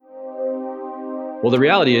Well, the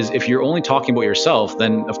reality is, if you're only talking about yourself,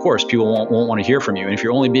 then of course people won't want to hear from you. And if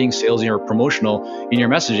you're only being salesy or promotional in your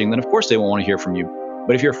messaging, then of course they won't want to hear from you.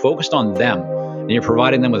 But if you're focused on them and you're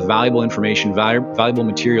providing them with valuable information, valuable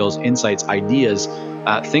materials, insights, ideas,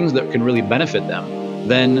 things that can really benefit them,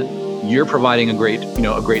 then you're providing a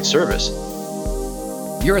great service.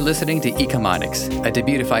 You're listening to Ecomonics, a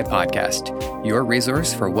Debutify podcast, your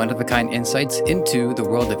resource for one-of-a-kind insights into the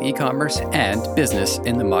world of e-commerce and business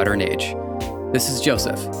in the modern age. This is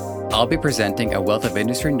Joseph. I'll be presenting a wealth of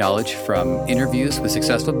industry knowledge from interviews with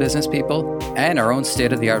successful business people and our own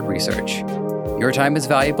state-of-the-art research. Your time is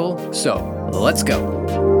valuable, so let's go.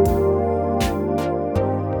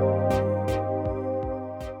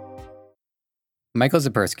 Michael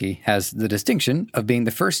Zipursky has the distinction of being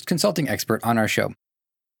the first consulting expert on our show.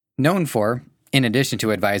 Known for, in addition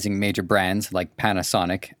to advising major brands like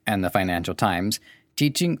Panasonic and the Financial Times,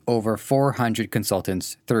 teaching over 400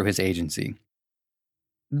 consultants through his agency.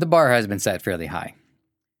 The bar has been set fairly high.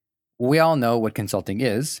 We all know what consulting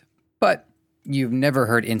is, but you've never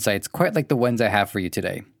heard insights quite like the ones I have for you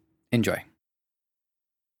today. Enjoy.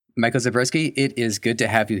 Michael Zipursky, it is good to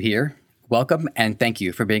have you here. Welcome, and thank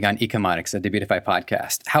you for being on Ecomonics, a Debutify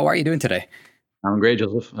podcast. How are you doing today? I'm great,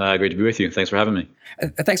 Joseph. Great to be with you. Thanks for having me.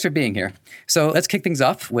 Thanks for being here. So let's kick things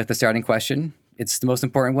off with the starting question. It's the most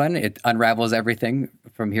important one. It unravels everything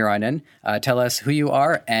from here on in. Tell us who you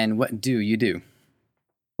are and what do you do?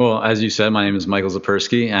 Well, as you said, my name is Michael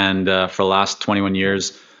Zipursky, and for the last 21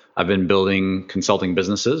 years, I've been building consulting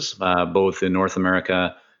businesses, both in North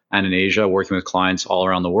America and in Asia, working with clients all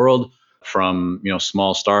around the world, from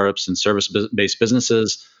small startups and service-based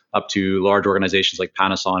businesses up to large organizations like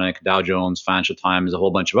Panasonic, Dow Jones, Financial Times, a whole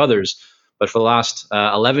bunch of others. But for the last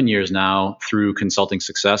 11 years now, through Consulting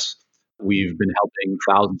Success, we've been helping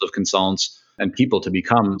thousands of consultants and people to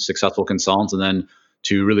become successful consultants and then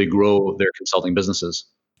to really grow their consulting businesses.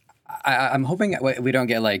 I'm hoping we don't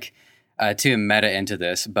get too meta into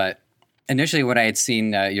this, but initially when I had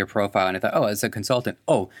seen your profile and I thought, oh, it's a consultant.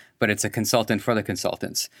 Oh, but it's a consultant for the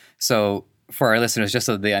consultants. So for our listeners, just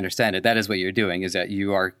so they understand it, that is what you're doing. Is that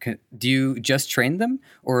you are? Do you just train them,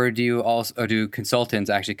 or do consultants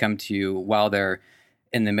actually come to you while they're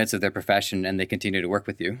in the midst of their profession and they continue to work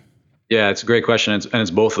with you? Yeah, it's a great question, and it's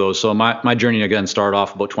both of those. So my journey again started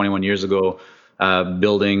off about 21 years ago,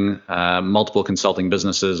 building multiple consulting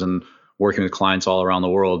businesses and working with clients all around the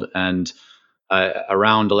world. And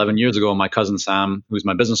around 11 years ago, my cousin Sam, who's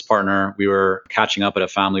my business partner, we were catching up at a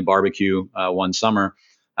family barbecue one summer,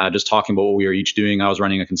 just talking about what we were each doing. I was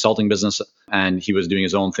running a consulting business and he was doing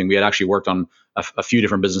his own thing. We had actually worked on a few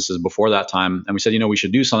different businesses before that time. And we said, we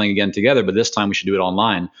should do something again together, but this time we should do it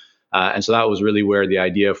online. And so that was really where the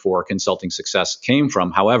idea for Consulting Success came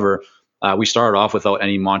from. However, we started off without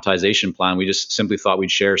any monetization plan. We just simply thought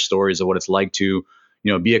we'd share stories of what it's like to,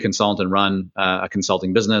 be a consultant and run a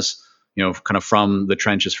consulting business, kind of from the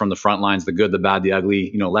trenches, from the front lines, the good, the bad, the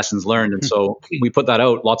ugly, lessons learned. And so we put that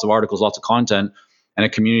out, lots of articles, lots of content, and a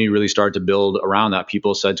community really started to build around that.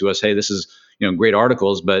 People said to us, hey, this is, great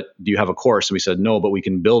articles, but do you have a course? And we said, no, but we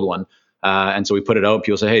can build one. And so we put it out.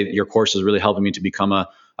 People say, hey, your course is really helping me to become a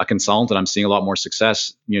consultant. I'm seeing a lot more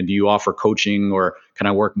success. Do you offer coaching, or can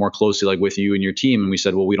I work more closely with you and your team? And we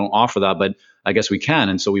said, well, we don't offer that, but I guess we can.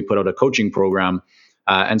 And so we put out a coaching program.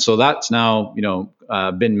 And so that's now,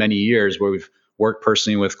 been many years where we've worked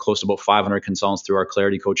personally with close to about 500 consultants through our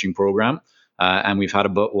Clarity coaching program. And we've had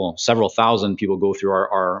several thousand people go through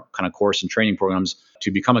our kind of course and training programs to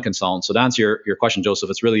become a consultant. So to answer your question, Joseph,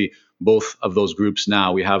 it's really both of those groups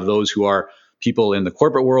now. We have those who are people in the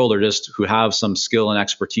corporate world or just who have some skill and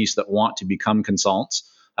expertise that want to become consultants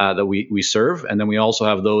that we serve. And then we also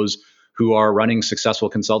have those who are running successful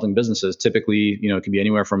consulting businesses. Typically, it can be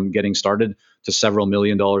anywhere from getting started to several $1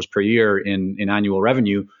 million per year in annual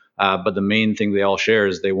revenue. But the main thing they all share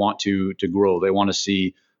is they want to grow. They want to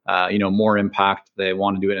see more impact. They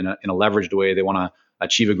want to do it in a leveraged way. They want to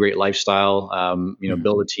achieve a great lifestyle,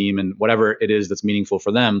 build a team, and whatever it is that's meaningful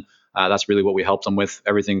for them. That's really what we help them with.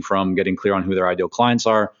 Everything from getting clear on who their ideal clients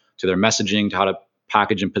are, to their messaging, to how to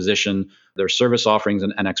package and position their service offerings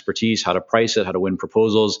and expertise, how to price it, how to win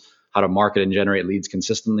proposals, how to market and generate leads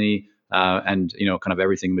consistently, and kind of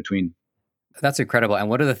everything in between. That's incredible. And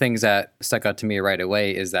one of the things that stuck out to me right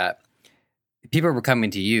away is that people were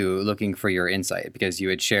coming to you looking for your insight because you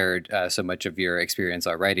had shared so much of your experience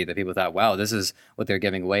already that people thought, wow, this is what they're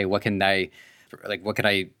giving away. What can I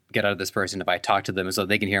get out of this person if I talk to them so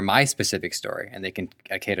they can hear my specific story and they can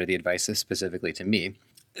cater the advice specifically to me?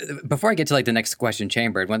 Before I get to the next question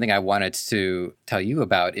chambered, one thing I wanted to tell you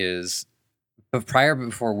about is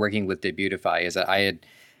before working with Debutify is that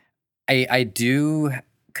I do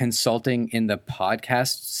consulting in the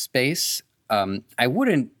podcast space. I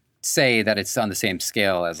wouldn't say that it's on the same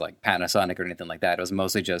scale as like Panasonic or anything like that. It was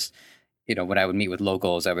mostly just, when I would meet with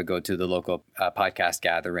locals, I would go to the local podcast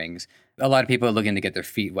gatherings. A lot of people are looking to get their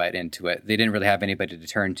feet wet into it. They didn't really have anybody to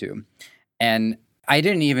turn to. And I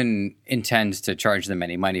didn't even intend to charge them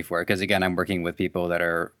any money for it because, again, I'm working with people that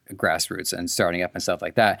are grassroots and starting up and stuff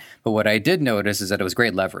like that. But what I did notice is that it was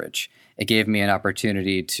great leverage. It gave me an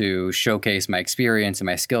opportunity to showcase my experience and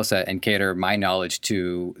my skill set and cater my knowledge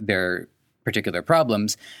to their particular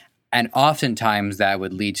problems. And oftentimes that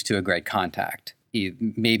would lead to a great contact.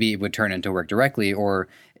 Maybe it would turn into work directly, or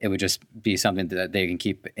it would just be something that they can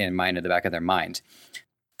keep in mind at the back of their mind.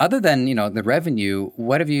 Other than the revenue,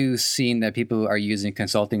 what have you seen that people are using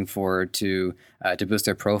consulting for to boost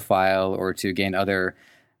their profile or to gain other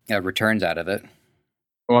returns out of it?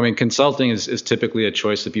 Well, I mean, consulting is typically a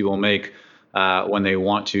choice that people make when they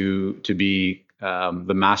want to be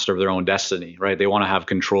the master of their own destiny, right? They want to have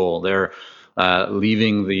control. They're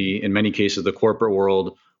leaving in many cases, the corporate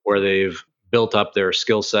world where they've built up their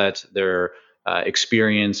skill set, their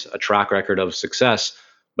experience, a track record of success,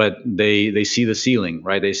 but they see the ceiling,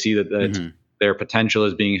 right? They see that their potential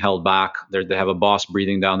is being held back. They have a boss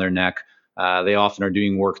breathing down their neck. They often are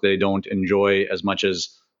doing work they don't enjoy as much as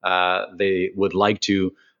they would like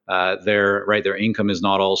to. Their income is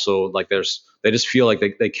not also like they just feel like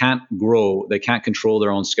they can't grow, they can't control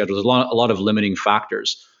their own schedule. There's a lot of limiting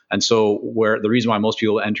factors. And so the reason why most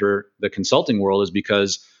people enter the consulting world is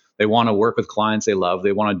because they want to work with clients they love.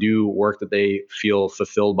 They want to do work that they feel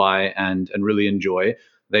fulfilled by and really enjoy.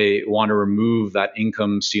 They want to remove that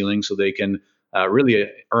income ceiling so they can really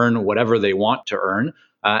earn whatever they want to earn.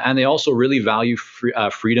 And they also really value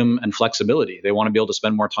freedom and flexibility. They want to be able to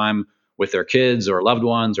spend more time with their kids or loved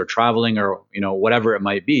ones or traveling or whatever it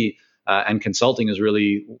might be. And consulting is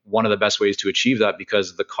really one of the best ways to achieve that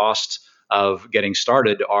because the costs of getting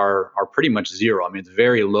started are pretty much zero. I mean, it's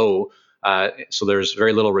very low. So there's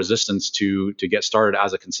very little resistance to get started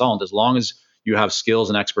as a consultant, as long as you have skills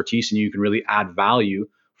and expertise and you can really add value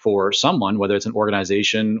for someone, whether it's an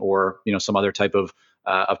organization or some other type of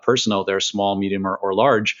person out there, small, medium, or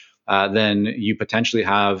large. Then you potentially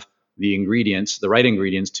have the right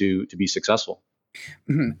ingredients to be successful.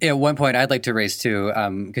 Mm-hmm. Yeah, one point I'd like to raise too,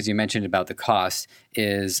 because you mentioned about the cost,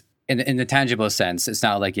 is in the tangible sense, it's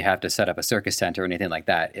not like you have to set up a circus tent or anything like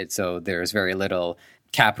that. So there's very little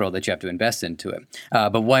capital that you have to invest into it.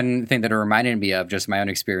 But one thing that it reminded me of, just my own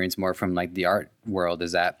experience more from like the art world,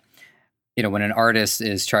 is that when an artist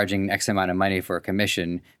is charging X amount of money for a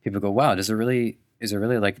commission, people go, "Wow, is there really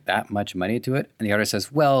like that much money to it?" And the artist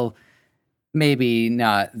says, "Well, maybe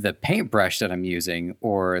not the paintbrush that I'm using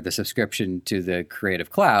or the subscription to the Creative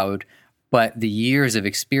Cloud, but the years of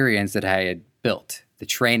experience that I had built, the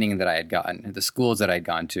training that I had gotten, the schools that I'd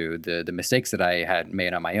gone to, the mistakes that I had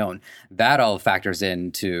made on my own, that all factors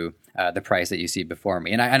into the price that you see before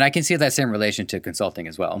me." And I can see that same relation to consulting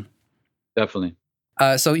as well. Definitely.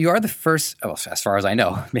 So you are the first, well, as far as I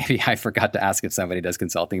know, maybe I forgot to ask if somebody does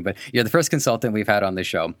consulting, but you're the first consultant we've had on the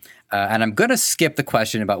show. And I'm going to skip the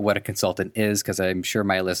question about what a consultant is, because I'm sure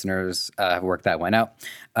my listeners have worked that one out.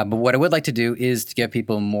 But what I would like to do is to give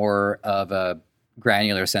people more of a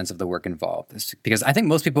granular sense of the work involved, because I think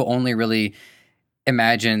most people only really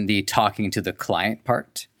imagine the talking to the client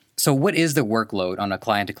part. So what is the workload on a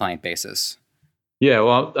client-to-client basis? Yeah,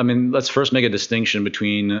 well, I mean, let's first make a distinction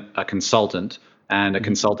between a consultant and a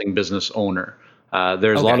consulting business owner.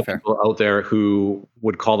 There's a lot of people out there who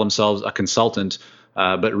would call themselves a consultant,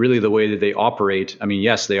 but really the way that they operate, I mean,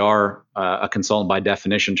 yes, they are a consultant by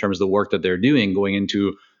definition in terms of the work that they're doing, going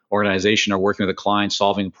into organization or working with a client,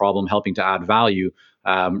 solving a problem, helping to add value,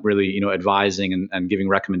 really, advising and giving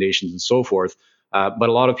recommendations and so forth. But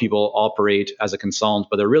a lot of people operate as a consultant,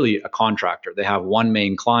 but they're really a contractor. They have one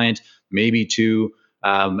main client, maybe two,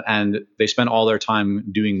 and they spend all their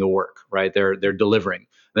time doing the work, right? They're delivering.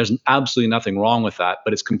 There's absolutely nothing wrong with that,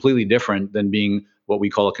 but it's completely different than being what we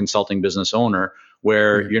call a consulting business owner,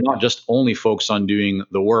 where you're not just only focused on doing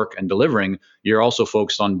the work and delivering, you're also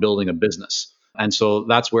focused on building a business. And so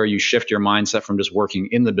that's where you shift your mindset from just working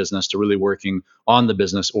in the business to really working on the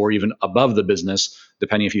business or even above the business,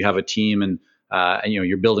 depending if you have a team and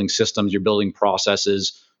you're building systems, you're building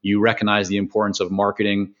processes, you recognize the importance of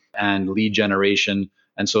marketing and lead generation.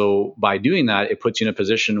 And so by doing that, it puts you in a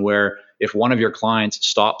position where if one of your clients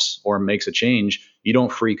stops or makes a change, you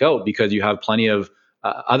don't freak out because you have plenty of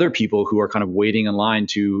other people who are kind of waiting in line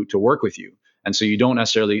to work with you. And so you don't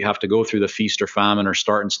necessarily have to go through the feast or famine or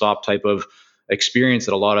start and stop type of experience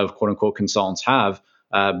that a lot of quote unquote consultants have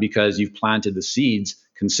because you've planted the seeds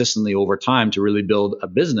consistently over time to really build a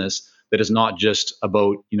business that is not just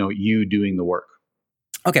about, you doing the work.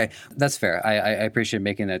 Okay, that's fair. I appreciate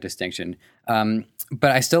making that distinction.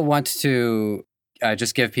 But I still want to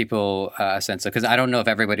just give people a sense of, because I don't know if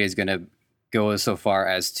everybody is going to go so far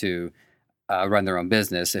as to run their own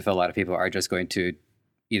business, if a lot of people are just going to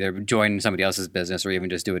either join somebody else's business or even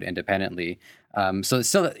just do it independently. So it's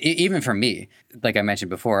still, even for me, like I mentioned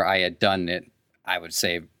before, I had done it, I would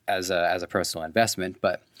say, as a personal investment.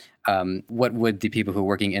 But what would the people who are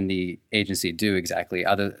working in the agency do exactly?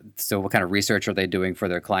 So what kind of research are they doing for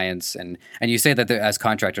their clients? And you say that as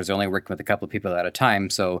contractors, they're only working with a couple of people at a time.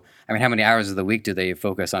 So I mean, how many hours of the week do they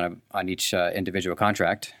focus on each individual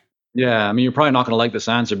contract? Yeah, I mean, you're probably not going to like this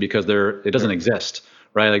answer because it doesn't Sure. exist,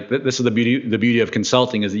 right? Like this is the beauty of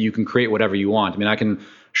consulting, is that you can create whatever you want. I mean, I can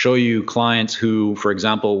show you clients who, for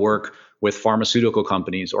example, work with pharmaceutical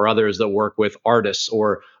companies, or others that work with artists,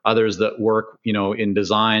 or others that work, in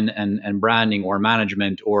design and branding, or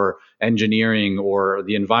management, or engineering, or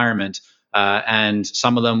the environment. And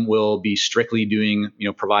some of them will be strictly doing,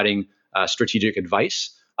 providing strategic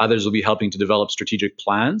advice. Others will be helping to develop strategic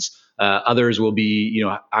plans. Others will be,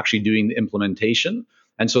 actually doing the implementation.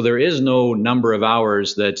 And so there is no number of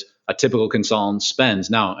hours that a typical consultant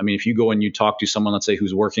spends. Now, I mean, if you go and you talk to someone, let's say,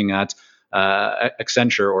 who's working at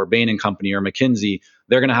Accenture or Bain and Company or McKinsey,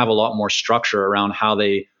 they're going to have a lot more structure around how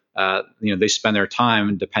they spend their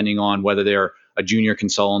time, depending on whether they're a junior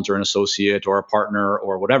consultant or an associate or a partner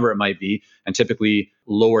or whatever it might be. And typically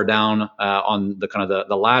lower down on the kind of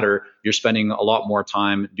the ladder, you're spending a lot more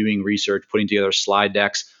time doing research, putting together slide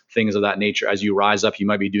decks, things of that nature. As you rise up, you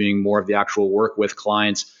might be doing more of the actual work with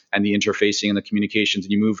clients and the interfacing and the communications,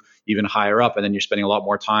 and you move even higher up, and then you're spending a lot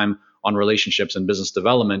more time on relationships and business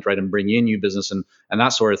development, right, and bringing in new business and that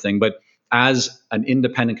sort of thing. But as an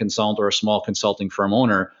independent consultant or a small consulting firm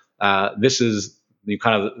owner, this is the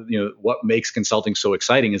kind of what makes consulting so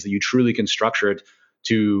exciting, is that you truly can structure it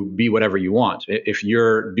to be whatever you want. If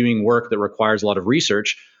you're doing work that requires a lot of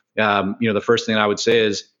research, the first thing I would say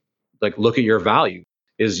is, like, look at your value.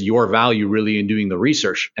 Is your value really in doing the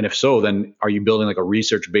research? And if so, then are you building like a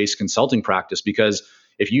research-based consulting practice? Because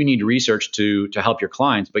if you need research to help your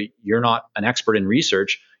clients, but you're not an expert in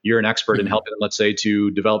research, you're an expert in Mhm. helping them, let's say,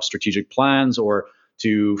 to develop strategic plans, or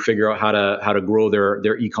to figure out how to grow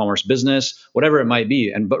their e-commerce business, whatever it might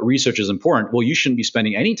be. But research is important. Well, you shouldn't be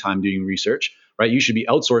spending any time doing research, right? You should be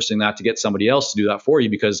outsourcing that to get somebody else to do that for you,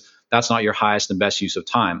 because that's not your highest and best use of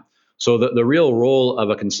time. So the real role of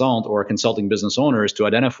a consultant or a consulting business owner is to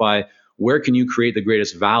identify where can you create the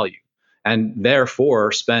greatest value, and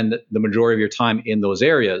therefore spend the majority of your time in those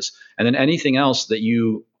areas. And then anything else that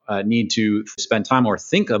you need to spend time or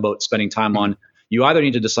think about spending time Mhm. on, you either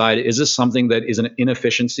need to decide, is this something that is an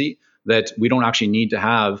inefficiency that we don't actually need to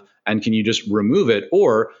have, and can you just remove it?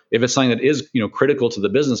 Or if it's something that is critical to the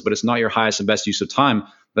business, but it's not your highest and best use of time,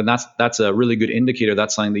 then that's a really good indicator.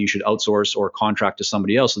 That's something that you should outsource or contract to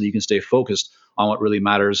somebody else, so that you can stay focused on what really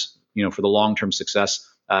matters, for the long-term success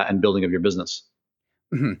and building of your business.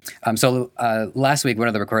 So last week, one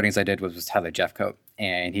of the recordings I did was with Tyler Jeffcoat,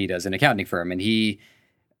 and he does an accounting firm, and he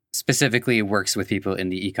specifically works with people in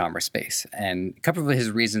the e-commerce space. And a couple of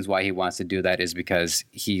his reasons why he wants to do that is because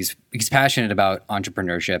he's passionate about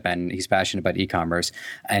entrepreneurship, and he's passionate about e-commerce,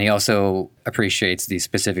 and he also appreciates the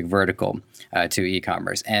specific vertical to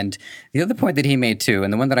e-commerce. And the other point that he made too,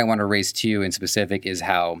 and the one that I want to raise to you in specific, is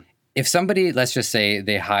how if somebody, let's just say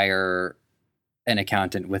they hire an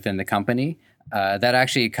accountant within the company, that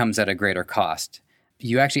actually comes at a greater cost.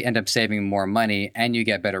 You actually end up saving more money, and you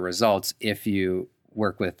get better results if you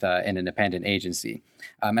work with an independent agency.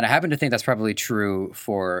 And I happen to think that's probably true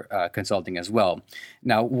for consulting as well.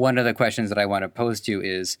 Now, one of the questions that I want to pose to you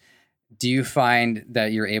is, do you find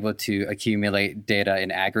that you're able to accumulate data in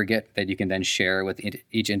aggregate that you can then share with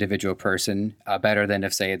each individual person better than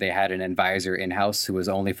if, say, they had an advisor in-house who was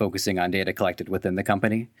only focusing on data collected within the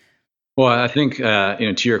company? Well, I think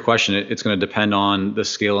to your question, it's going to depend on the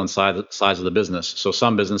scale and size of the business. So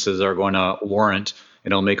some businesses are going to warrant,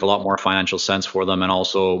 it'll make a lot more financial sense for them, and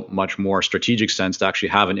also much more strategic sense to actually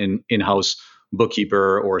have an in-house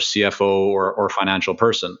bookkeeper or CFO or financial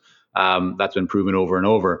person. That's been proven over and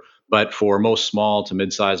over. But for most small to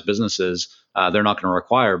mid-sized businesses, they're not going to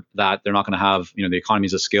require that. They're not going to have, the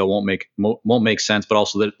economies of scale won't make sense, but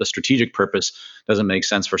also the strategic purpose doesn't make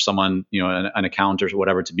sense for someone, an accountant or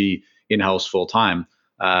whatever, to be in-house full time.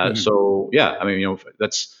 Mhm. So yeah, I mean,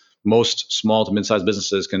 that's most small to mid-sized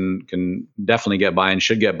businesses can definitely get by and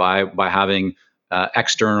should get by having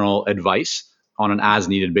external advice on an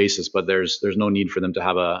as-needed basis. But there's no need for them to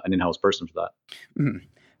have an in-house person for that. Mhm.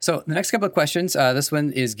 So the next couple of questions, this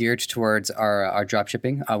one is geared towards our drop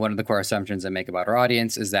shipping. One of the core assumptions I make about our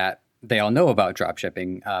audience is that they all know about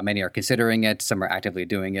dropshipping. Many are considering it. Some are actively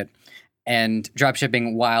doing it. And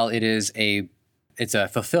dropshipping, while it's a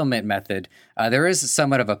fulfillment method, there is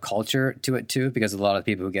somewhat of a culture to it too, because a lot of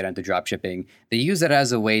people who get into dropshipping, they use it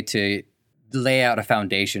as a way to lay out a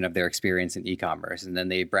foundation of their experience in e-commerce, and then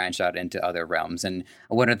they branch out into other realms. And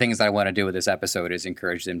one of the things that I want to do with this episode is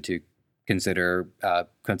encourage them to consider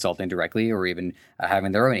consulting directly, or even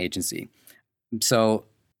having their own agency. So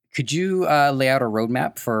could you lay out a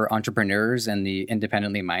roadmap for entrepreneurs and the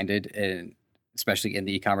independently minded, especially in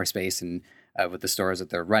the e-commerce space and with the stores that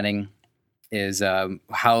they're running, is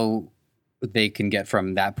how they can get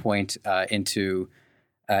from that point into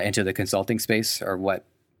the consulting space, or what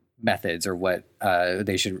methods or what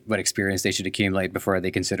experience they should accumulate before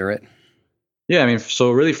they consider it? Yeah, I mean,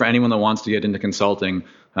 so really for anyone that wants to get into consulting,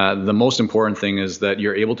 the most important thing is that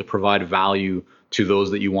you're able to provide value to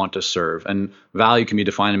those that you want to serve. And value can be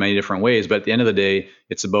defined in many different ways, but at the end of the day,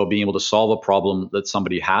 it's about being able to solve a problem that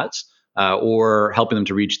somebody has, or helping them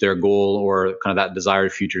to reach their goal or kind of that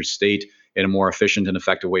desired future state in a more efficient and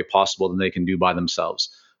effective way possible than they can do by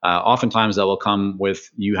themselves. Oftentimes that will come with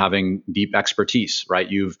you having deep expertise, right?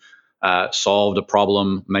 You've solved a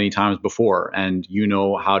problem many times before, and you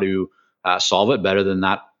know how to solve it better than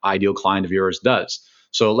that ideal client of yours does.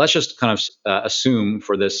 So let's just kind of assume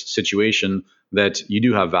for this situation that you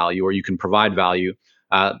do have value, or you can provide value.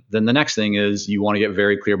 Then the next thing is you want to get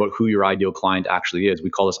very clear about who your ideal client actually is. We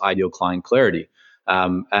call this ideal client clarity.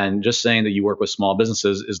 And just saying that you work with small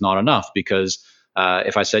businesses is not enough, because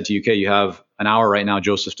if I said to you, okay, you have an hour right now,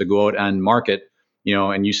 Joseph, to go out and market,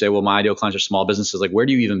 and you say, well, my ideal clients are small businesses. Like, where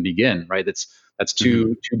do you even begin, right? That's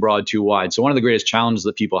too broad, too wide. So one of the greatest challenges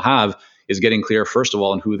that people have is getting clear, first of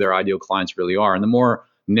all, on who their ideal clients really are. And the more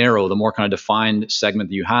narrow, the more kind of defined segment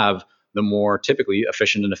that you have, the more typically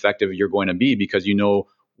efficient and effective you're going to be, because you know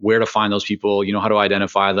where to find those people, you know how to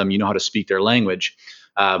identify them, you know how to speak their language.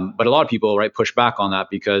 But a lot of people, right, push back on that,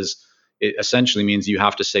 because it essentially means you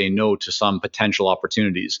have to say no to some potential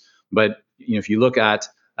opportunities. But if you look at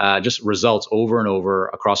just results over and over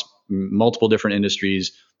across multiple different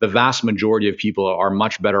industries, the vast majority of people are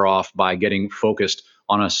much better off by getting focused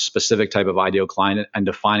on a specific type of ideal client and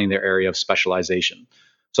defining their area of specialization.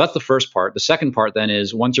 So that's the first part. The second part then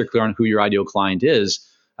is, once you're clear on who your ideal client is,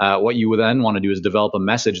 what you would then want to do is develop a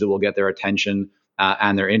message that will get their attention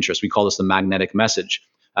and their interest. We call this the magnetic message.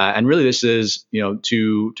 And really this is,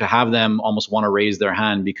 to have them almost want to raise their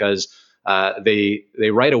hand, because they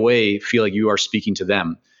right away feel like you are speaking to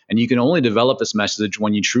them. And you can only develop this message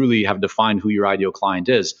when you truly have defined who your ideal client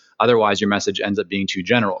is. Otherwise, your message ends up being too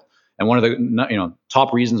general. And one of the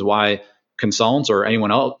top reasons why consultants or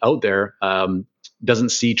anyone out there doesn't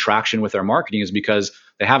see traction with their marketing is because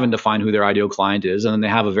they haven't defined who their ideal client is, and then they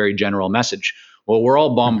have a very general message. Well, we're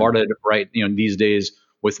all bombarded, right, these days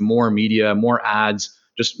with more media, more ads,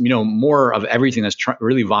 just more of everything that's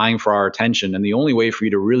really vying for our attention. And the only way for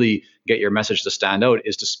you to really get your message to stand out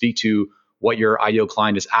is to speak to what your ideal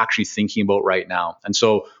client is actually thinking about right now. And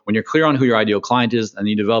so when you're clear on who your ideal client is, and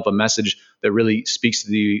you develop a message that really speaks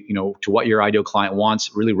to to what your ideal client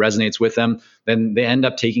wants, really resonates with them, then they end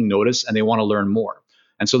up taking notice and they want to learn more.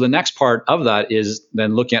 And so the next part of that is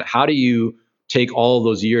then looking at, how do you take all of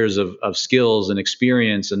those years of skills and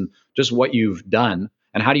experience and just what you've done,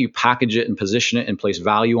 and how do you package it and position it and place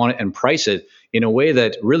value on it and price it in a way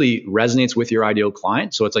that really resonates with your ideal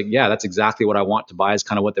client? So it's like, yeah, that's exactly what I want to buy, is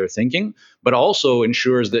kind of what they're thinking, but also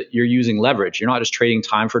ensures that you're using leverage. You're not just trading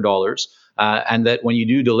time for dollars, and that when you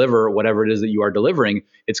do deliver whatever it is that you are delivering,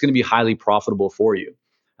 it's going to be highly profitable for you.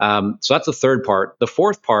 So that's the third part. The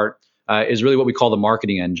fourth part is really what we call the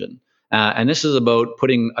marketing engine. And this is about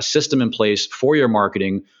putting a system in place for your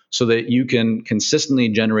marketing so that you can consistently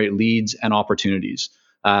generate leads and opportunities.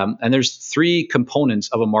 And there's three components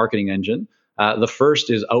of a marketing engine. The first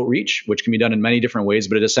is outreach, which can be done in many different ways,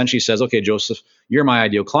 but it essentially says, okay, Joseph, you're my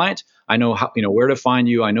ideal client. I know how, where to find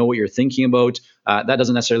you. I know what you're thinking about. That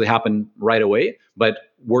doesn't necessarily happen right away, but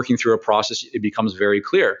working through a process, it becomes very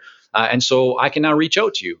clear. And so I can now reach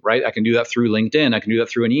out to you, right? I can do that through LinkedIn. I can do that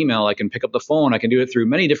through an email. I can pick up the phone. I can do it through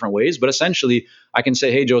many different ways. But essentially, I can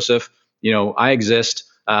say, hey, Joseph, I exist.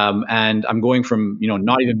 And I'm going from,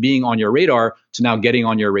 not even being on your radar to now getting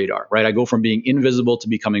on your radar, right? I go from being invisible to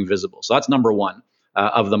becoming visible. So that's number one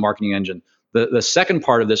of the marketing engine. The second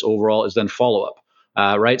part of this overall is then follow up.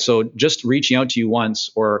 Right. So just reaching out to you once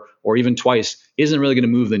or even twice isn't really going to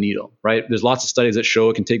move the needle, right? There's lots of studies that show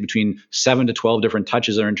it can take between 7 to 12 different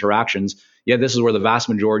touches or interactions. Yet this is where the vast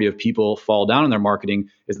majority of people fall down in their marketing,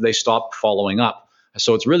 is that they stop following up.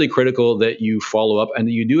 So it's really critical that you follow up and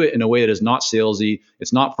that you do it in a way that is not salesy,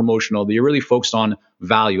 it's not promotional, that you're really focused on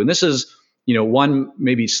value. And this is one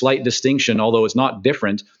maybe slight distinction, although it's not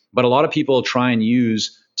different, but a lot of people try and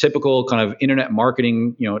use typical kind of internet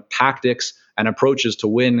marketing, tactics and approaches to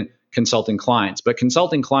win consulting clients. But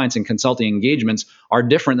consulting clients and consulting engagements are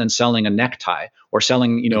different than selling a necktie or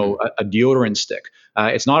selling, a deodorant stick.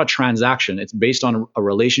 It's not a transaction. It's based on a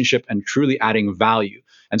relationship and truly adding value.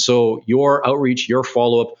 And so your outreach, your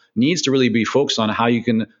follow-up needs to really be focused on how you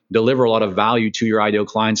can deliver a lot of value to your ideal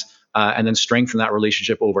clients, and then strengthen that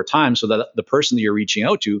relationship over time so that the person that you're reaching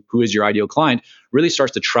out to, who is your ideal client, really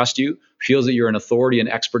starts to trust you, feels that you're an authority and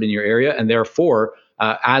expert in your area, and therefore,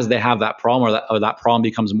 as they have that problem or that problem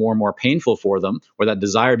becomes more and more painful for them, or that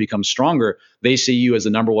desire becomes stronger, they see you as the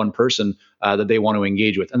number one person that they want to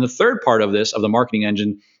engage with. And the third part of this, of the marketing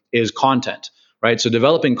engine, is content. Right. So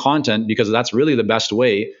developing content, because that's really the best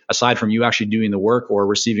way, aside from you actually doing the work or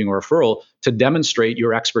receiving a referral, to demonstrate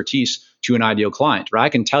your expertise to an ideal client. Right. I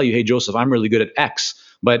can tell you, hey, Joseph, I'm really good at X,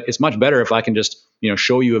 but it's much better if I can just,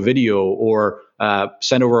 show you a video or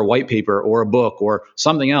send over a white paper or a book or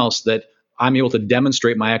something else that I'm able to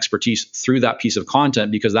demonstrate my expertise through that piece of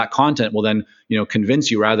content, because that content will then, convince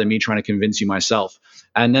you rather than me trying to convince you myself.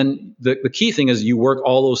 And then the key thing is you work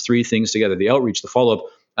all those three things together: the outreach, the follow-up,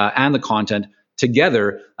 and the content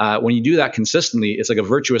together. When you do that consistently, it's like a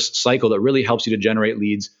virtuous cycle that really helps you to generate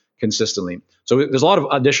leads consistently. So there's a lot of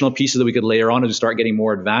additional pieces that we could layer on to start getting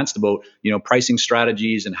more advanced about, pricing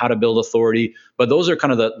strategies and how to build authority. But those are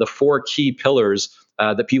kind of the four key pillars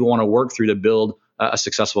that people want to work through to build a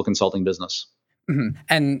successful consulting business. Mm-hmm.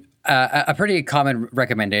 And a pretty common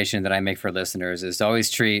recommendation that I make for listeners is to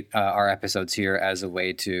always treat our episodes here as a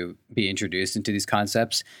way to be introduced into these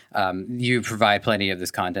concepts. You provide plenty of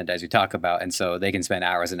this content as you talk about, and so they can spend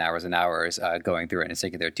hours and hours and hours going through it and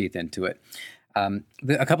sinking their teeth into it.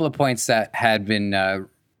 A couple of points that had been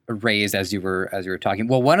raised as you were talking.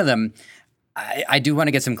 Well, one of them, I do want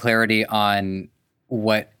to get some clarity on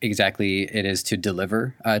what exactly it is to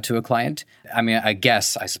deliver to a client. I mean, I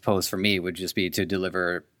suppose for me would just be to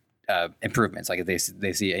deliver improvements, like if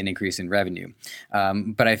they see an increase in revenue.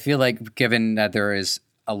 But I feel like given that there is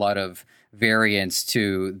a lot of variance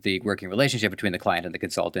to the working relationship between the client and the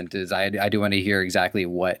consultant, I do want to hear exactly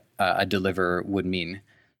what a deliver would mean.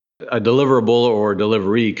 A deliverable or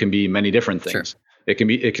delivery can be many different things. Sure.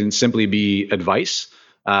 It can simply be advice.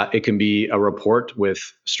 It can be a report with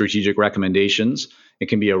strategic recommendations. It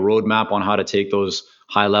can be a roadmap on how to take those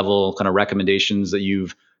high level kind of recommendations that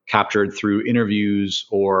you've captured through interviews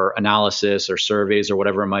or analysis or surveys or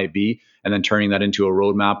whatever it might be, and then turning that into a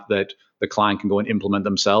roadmap that the client can go and implement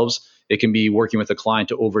themselves. It can be working with the client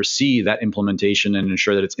to oversee that implementation and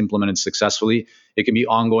ensure that it's implemented successfully. It can be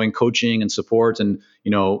ongoing coaching and support and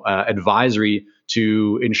advisory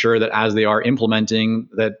to ensure that as they are implementing,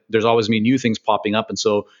 that there's always going to be new things popping up, and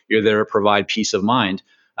so you're there to provide peace of mind.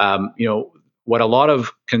 What a lot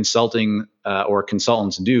of consulting or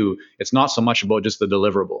consultants do, it's not so much about just the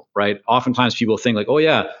deliverable, right? Oftentimes people think like, oh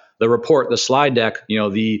yeah, the report, the slide deck,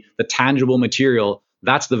 the tangible material,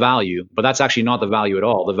 that's the value, but that's actually not the value at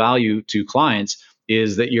all. The value to clients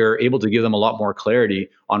is that you're able to give them a lot more clarity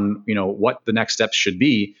on, what the next steps should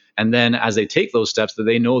be. And then as they take those steps, that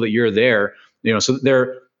they know that you're there, so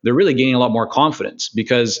they're really gaining a lot more confidence,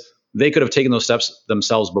 because they could have taken those steps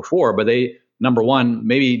themselves before, but they, number one,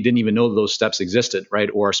 maybe didn't even know those steps existed, right?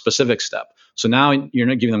 Or a specific step. So now you're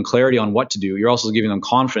not giving them clarity on what to do. You're also giving them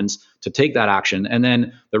confidence to take that action. And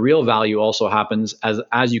then the real value also happens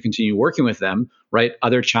as you continue working with them, right?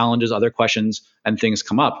 Other challenges, other questions, and things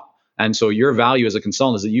come up. And so your value as a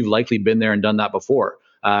consultant is that you've likely been there and done that before.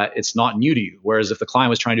 It's not new to you. Whereas if the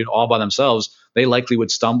client was trying to do it all by themselves, they likely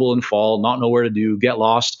would stumble and fall, not know where to do, get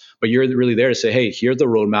lost. But you're really there to say, hey, here's the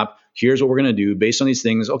roadmap. Here's what we're going to do based on these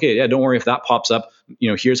things. Okay, yeah, don't worry if that pops up.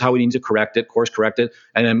 Here's how we need to course correct it,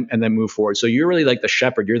 and then move forward. So you're really like the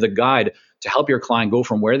shepherd. You're the guide to help your client go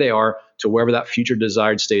from where they are to wherever that future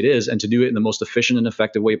desired state is, and to do it in the most efficient and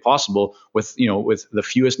effective way possible, with the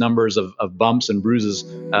fewest numbers of bumps and bruises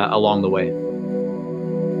along the way.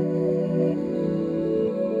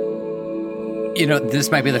 This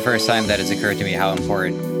might be the first time that it's occurred to me how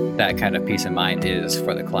important that kind of peace of mind is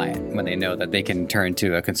for the client, when they know that they can turn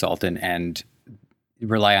to a consultant and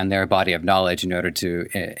rely on their body of knowledge in order to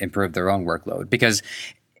improve their own workload. Because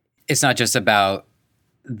it's not just about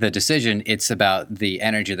the decision, it's about the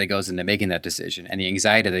energy that goes into making that decision and the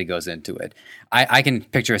anxiety that goes into it. I can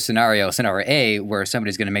picture a scenario A, where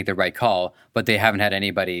somebody's going to make the right call, but they haven't had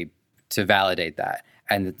anybody to validate that.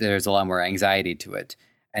 And there's a lot more anxiety to it.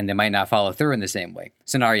 And they might not follow through in the same way.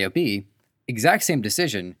 Scenario B, exact same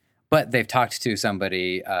decision, but they've talked to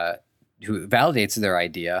somebody who validates their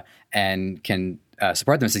idea and can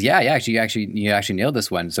support them and says, yeah, you actually nailed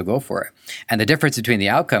this one, so go for it. And the difference between the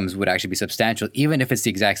outcomes would actually be substantial, even if it's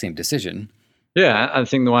the exact same decision. Yeah, I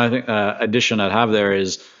think the one addition I'd have there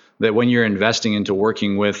is that when you're investing into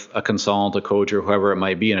working with a consultant, a coach, or whoever it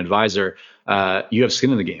might be, an advisor, you have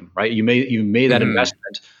skin in the game, right? You made that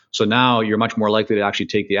investment, so now you're much more likely to actually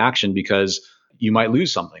take the action because you might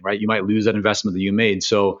lose something, right? You might lose that investment that you made.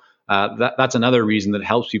 So that's another reason that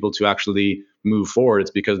helps people to actually move forward.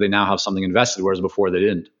 It's because they now have something invested, whereas before they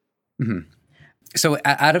didn't. Mm-hmm. So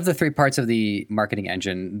out of the three parts of the marketing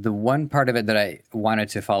engine, the one part of it that I wanted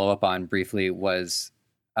to follow up on briefly was,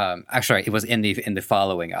 it was in the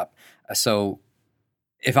following up. So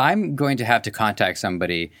if I'm going to have to contact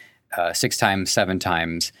somebody 6 times, 7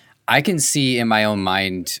 times, I can see in my own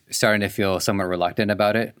mind starting to feel somewhat reluctant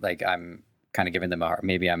about it. Like I'm kind of giving them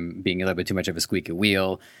maybe I'm being a little bit too much of a squeaky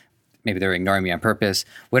wheel. Maybe they're ignoring me on purpose.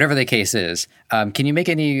 Whatever the case is, can you make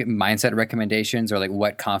any mindset recommendations or like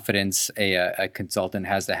what confidence a consultant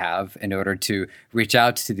has to have in order to reach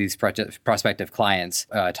out to these prospective clients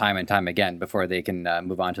time and time again before they can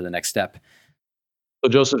move on to the next step? So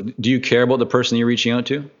Joseph, do you care about the person you're reaching out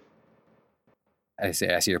to? I see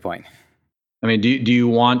your point. I mean, do you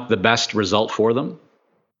want the best result for them?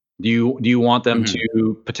 Do you want them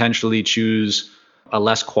to potentially choose a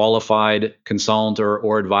less qualified consultant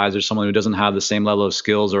or advisor, someone who doesn't have the same level of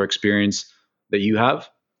skills or experience that you have?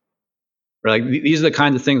 Or like these are the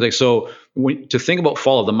kinds of things like, so to think about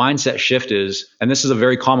follow, the mindset shift is, and this is a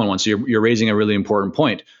very common one. So you're raising a really important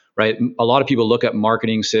point, right? A lot of people look at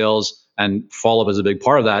marketing, sales, and follow up as a big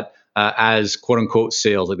part of that as quote unquote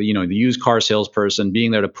sales, like the used car salesperson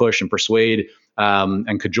being there to push and persuade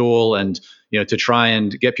and cajole and to try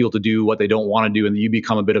and get people to do what they don't want to do, and you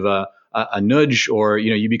become a bit of a nudge, or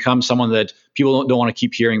you become someone that people don't want to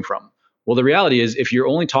keep hearing from. Well, the reality is, if you're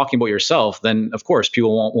only talking about yourself, then of course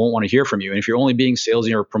people won't want to hear from you. And if you're only being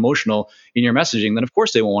salesy or promotional in your messaging, then of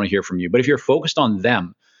course they won't want to hear from you. But if you're focused on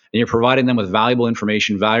them and you're providing them with valuable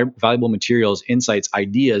information, valuable materials, insights,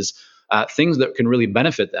 ideas, things that can really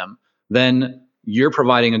benefit them, then you're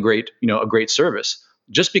providing a great service.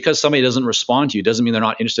 Just because somebody doesn't respond to you doesn't mean they're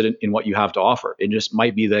not interested in what you have to offer. It just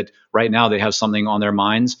might be that right now they have something on their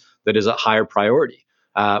minds that is a higher priority.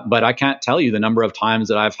 But I can't tell you the number of times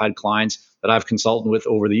that I've had clients that I've consulted with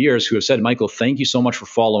over the years who have said, Michael, thank you so much for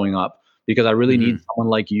following up, because I really need someone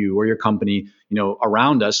like you or your company,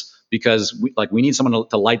 around us, because we need someone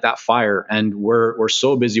to light that fire. And we're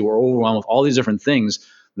so busy, we're overwhelmed with all these different things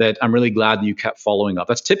that I'm really glad that you kept following up.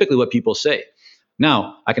 That's typically what people say.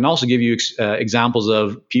 Now, I can also give you examples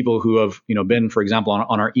of people who have, been, for example,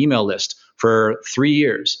 on our email list for 3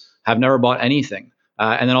 years, have never bought anything.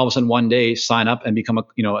 And then all of a sudden one day sign up and become a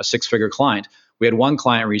 6-figure client. We had one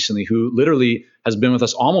client recently who literally has been with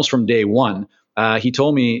us almost from day one. He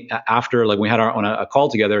told me after we had on a call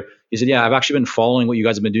together, he said, yeah, I've actually been following what you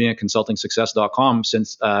guys have been doing at consultingsuccess.com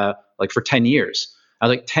since for 10 years. I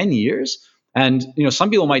was like, 10 years? And some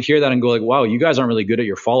people might hear that and go like, wow, you guys aren't really good at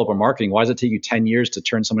your follow-up or marketing. Why does it take you 10 years to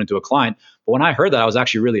turn someone into a client? But when I heard that, I was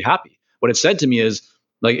actually really happy. What it said to me is,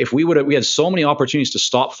 if we had so many opportunities to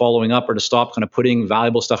stop following up or to stop kind of putting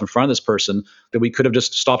valuable stuff in front of this person, that we could have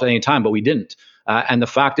just stopped at any time, but we didn't. And the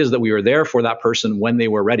fact is that we were there for that person when they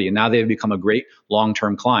were ready, and now they've become a great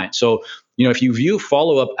long-term client. So, if you view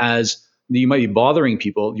follow-up as you might be bothering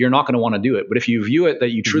people, you're not going to want to do it. But if you view it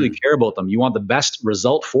that you truly care about them, you want the best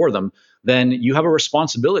result for them, then you have a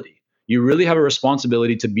responsibility. You really have a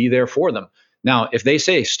responsibility to be there for them. Now, if they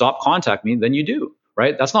say, stop contacting me, then you do.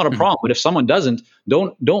 Right? That's not a problem. But if someone doesn't,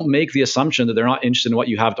 don't make the assumption that they're not interested in what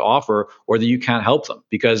you have to offer or that you can't help them.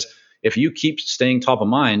 Because if you keep staying top of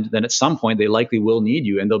mind, then at some point they likely will need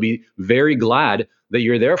you, and they'll be very glad that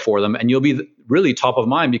you're there for them, and you'll be really top of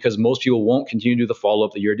mind because most people won't continue to do the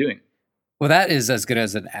follow-up that you're doing. Well, that is as good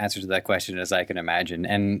as an answer to that question as I can imagine.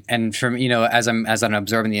 And from as I'm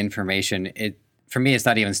observing the information, for me it's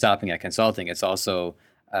not even stopping at consulting. It's also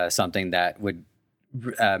something that would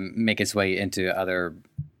make its way into other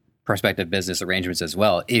prospective business arrangements as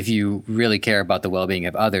well. If you really care about the well-being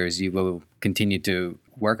of others, you will continue to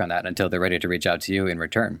work on that until they're ready to reach out to you in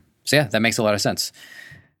return. So yeah, that makes a lot of sense.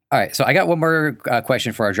 All right, so I got one more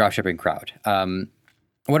question for our dropshipping crowd.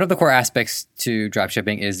 One of the core aspects to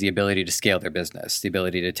dropshipping is the ability to scale their business, the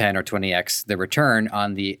ability to 10 or 20x the return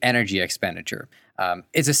on the energy expenditure.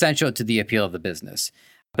 It's essential to the appeal of the business.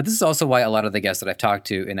 But this is also why a lot of the guests that I've talked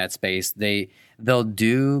to in that space, they'll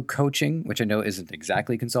do coaching, which I know isn't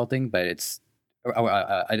exactly consulting, but it's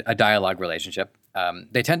a dialogue relationship.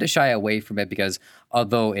 They tend to shy away from it because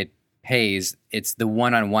although it pays, it's the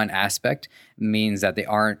one-on-one aspect means that they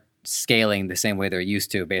aren't scaling the same way they're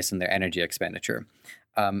used to based on their energy expenditure.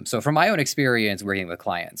 So from my own experience working with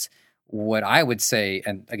clients, what I would say,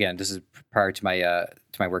 and again, this is prior to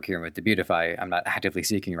my work here with Debutify, I'm not actively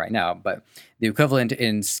seeking right now, but the equivalent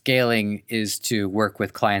in scaling is to work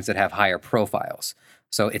with clients that have higher profiles.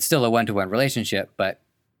 So it's still a one-to-one relationship, but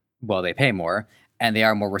well, they pay more and they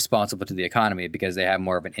are more responsible to the economy because they have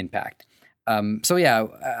more of an impact. So yeah,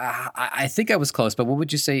 I think I was close, but what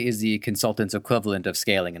would you say is the consultant's equivalent of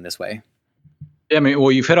scaling in this way? Yeah, I mean,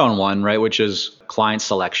 well, you've hit on one, right, which is client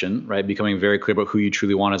selection, right? Becoming very clear about who you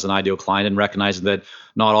truly want as an ideal client and recognizing that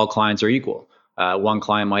not all clients are equal. One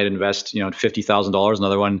client might invest, $50,000.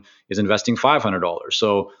 Another one is investing $500.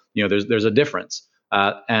 So, there's a difference.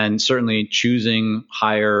 And certainly choosing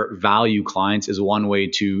higher value clients is one way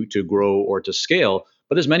to grow or to scale.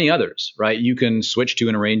 But there's many others, right? You can switch to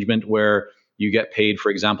an arrangement where you get paid,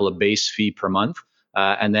 for example, a base fee per month.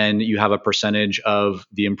 And then you have a percentage of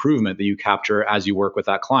the improvement that you capture as you work with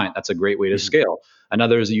that client. That's a great way to scale.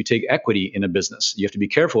 Another is that you take equity in a business. You have to be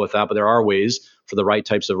careful with that, but there are ways for the right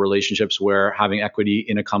types of relationships where having equity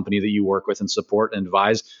in a company that you work with and support and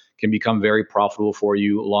advise can become very profitable for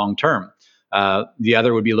you long term. The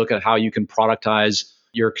other would be look at how you can productize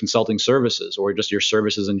your consulting services or just your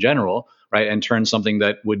services in general, right? And turn something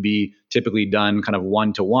that would be typically done kind of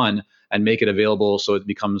one to one and make it available so it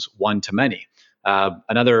becomes one to many.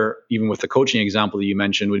 Another, even with the coaching example that you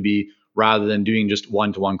mentioned, would be rather than doing just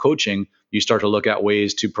one-to-one coaching, you start to look at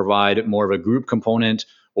ways to provide more of a group component,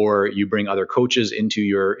 or you bring other coaches into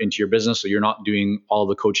your business, so you're not doing all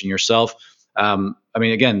the coaching yourself. I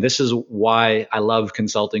mean, again, this is why I love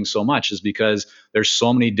consulting so much, is because there's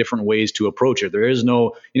so many different ways to approach it. There is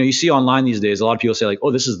no, you see online these days, a lot of people say like,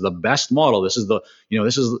 oh, this is the best model. This is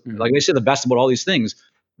like they say the best about all these things.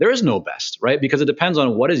 There is no best, right? Because it depends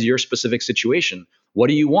on what is your specific situation. What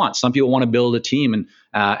do you want? Some people want to build a team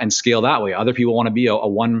and scale that way. Other people want to be a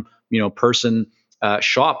one person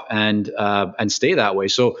shop and stay that way.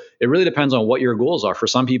 So it really depends on what your goals are. For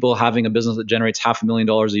some people, having a business that generates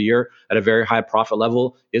 $500,000 a year at a very high profit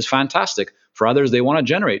level is fantastic. For others, they want to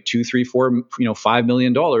generate $2, $3, $4, $5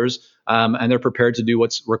 million, and they're prepared to do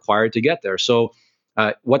what's required to get there. So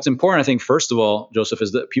what's important, I think, first of all, Joseph,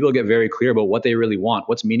 is that people get very clear about what they really want,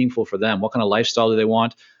 what's meaningful for them, what kind of lifestyle do they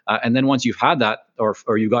want. And then once you've had that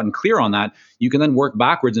or you've gotten clear on that, you can then work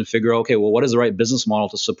backwards and figure out, okay, well, what is the right business model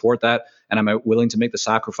to support that? And am I willing to make the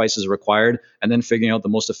sacrifices required? And then figuring out the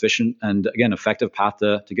most efficient and, again, effective path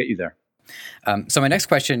to get you there. So my next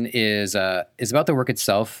question is about the work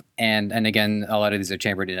itself. And again, a lot of these are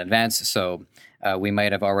chambered in advance, so we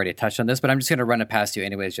might have already touched on this, but I'm just going to run it past you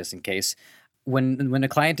anyways, just in case. When a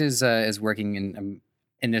client is working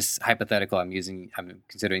in this hypothetical, I'm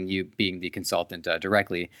considering you being the consultant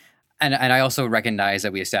directly, and I also recognize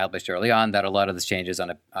that we established early on that a lot of this changes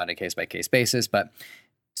on a case by case basis. But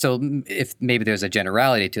so if maybe there's a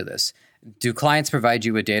generality to this, do clients provide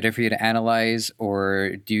you with data for you to analyze,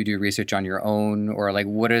 or do you do research on your own, or like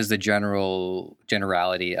what is the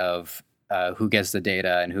generality of who gets the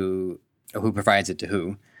data and who provides it to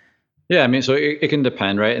who? Yeah, I mean, so it can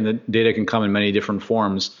depend, right? And the data can come in many different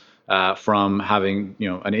forms, from having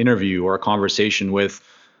an interview or a conversation with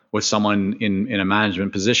someone in a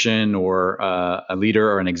management position or a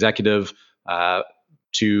leader or an executive,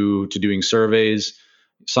 to doing surveys.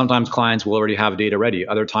 Sometimes clients will already have data ready.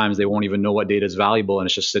 Other times they won't even know what data is valuable and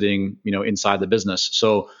it's just sitting inside the business.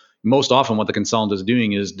 So most often what the consultant is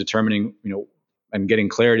doing is determining and getting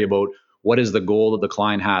clarity about what is the goal that the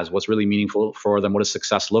client has, what's really meaningful for them, what does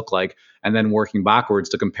success look like, and then working backwards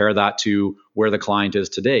to compare that to where the client is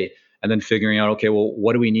today, and then figuring out, okay, well,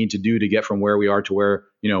 what do we need to do to get from where we are to where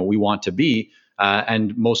we want to be.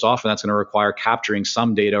 And most often that's going to require capturing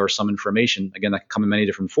some data or some information. Again, that can come in many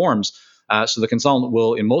different forms. So the consultant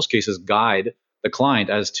will, in most cases, guide the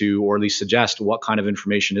client as to, or at least suggest what kind of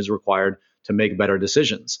information is required to make better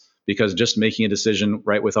decisions. Because just making a decision,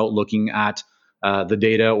 right, without looking at the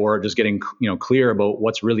data or just getting clear about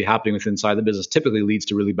what's really happening within inside the business typically leads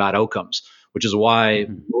to really bad outcomes, which is why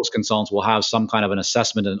most consultants will have some kind of an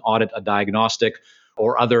assessment, an audit, a diagnostic,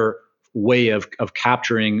 or other way of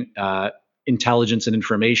capturing intelligence and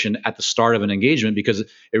information at the start of an engagement, because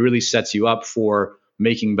it really sets you up for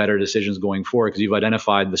making better decisions going forward, because you've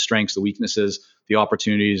identified the strengths, the weaknesses, the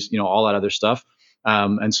opportunities, all that other stuff.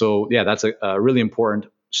 And so, yeah, that's a really important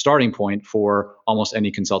starting point for almost any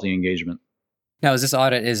consulting engagement. Now, is this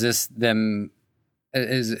audit, is this them,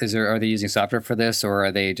 are they using software for this, or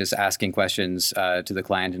are they just asking questions to the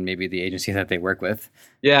client and maybe the agency that they work with?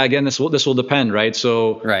 Yeah, again, this will depend, right?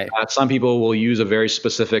 So right. Some people will use a very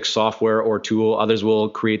specific software or tool. Others will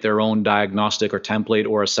create their own diagnostic or template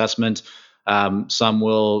or assessment. Some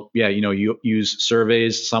will, you use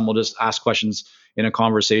surveys. Some will just ask questions in a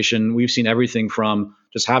conversation. We've seen everything from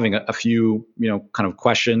just having a few, kind of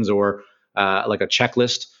questions or like a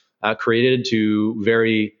checklist created to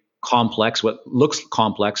very complex, what looks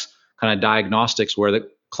complex, kind of diagnostics where the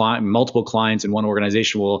multiple clients in one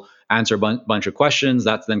organization will answer a bunch of questions.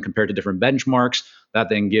 That's then compared to different benchmarks. That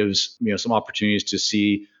then gives some opportunities to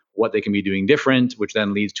see what they can be doing different, which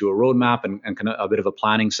then leads to a roadmap and kind of a bit of a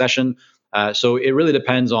planning session. So it really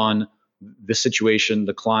depends on the situation,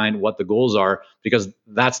 the client, what the goals are, because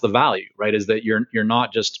that's the value, right? Is that you're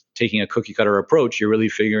not just taking a cookie cutter approach. You're really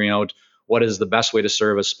figuring out what is the best way to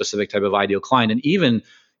serve a specific type of ideal client. And even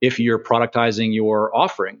if you're productizing your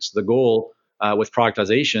offerings, the goal with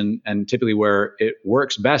productization, and typically where it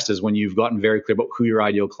works best, is when you've gotten very clear about who your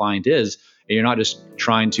ideal client is, and you're not just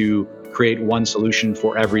trying to create one solution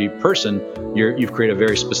for every person. You've created a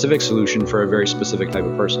very specific solution for a very specific type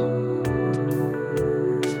of person.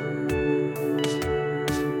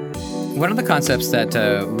 One of the concepts that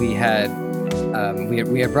we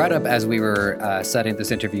had brought up as we were setting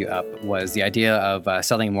this interview up was the idea of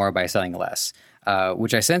selling more by selling less,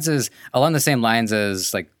 which I sense is along the same lines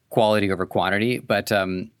as like quality over quantity. But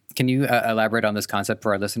can you elaborate on this concept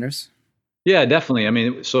for our listeners? Yeah, definitely. I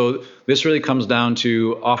mean, so this really comes down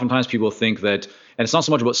to, oftentimes people think that, and it's not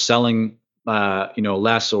so much about selling,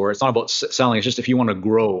 less, or it's not about selling. It's just if you want to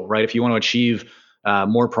grow, right? If you want to achieve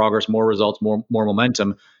more progress, more results, more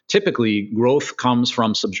momentum. Typically, growth comes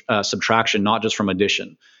from subtraction, not just from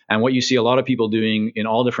addition. And what you see a lot of people doing in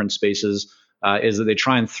all different spaces is that they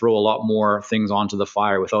try and throw a lot more things onto the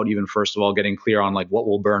fire without even, first of all, getting clear on like what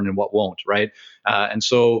will burn and what won't, right? And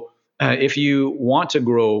so if you want to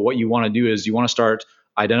grow, what you want to do is you want to start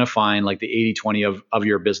identifying like the 80-20 of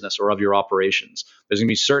your business or of your operations. There's going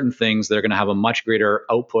to be certain things that are going to have a much greater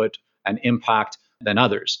output and impact than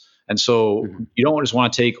others. And so you don't just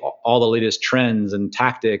want to take all the latest trends and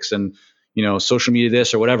tactics and social media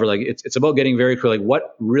this or whatever. Like it's about getting very clear, like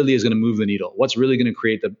what really is going to move the needle, what's really going to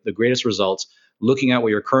create the greatest results, looking at what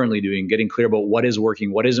you're currently doing, getting clear about what is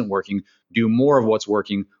working, what isn't working, do more of what's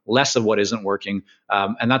working, less of what isn't working.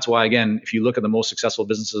 And that's why, again, if you look at the most successful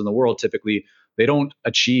businesses in the world, typically they don't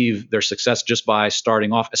achieve their success just by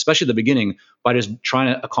starting off, especially at the beginning, by just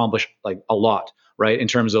trying to accomplish like a lot, right? In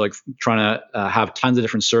terms of like trying to have tons of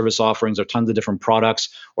different service offerings or tons of different products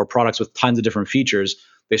or products with tons of different features.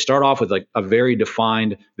 They start off with like a very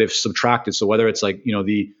defined, they've subtracted. So whether it's like,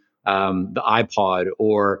 the iPod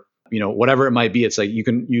or, whatever it might be, it's like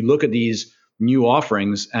you look at these new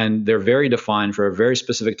offerings and they're very defined for a very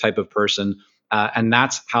specific type of person. And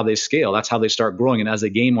that's how they scale. That's how they start growing. And as they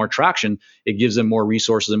gain more traction, it gives them more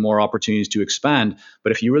resources and more opportunities to expand.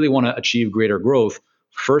 But if you really want to achieve greater growth,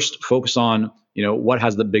 first focus on, what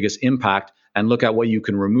has the biggest impact and look at what you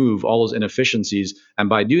can remove, all those inefficiencies. And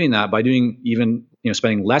by doing that, even,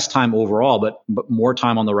 spending less time overall, but more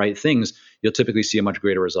time on the right things, you'll typically see a much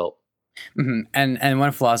greater result. Mm-hmm. And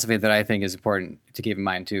one philosophy that I think is important to keep in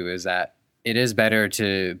mind too is that it is better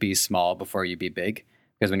to be small before you be big.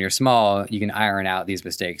 Because when you're small, you can iron out these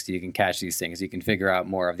mistakes, you can catch these things, you can figure out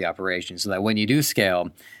more of the operation so that when you do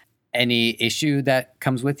scale, any issue that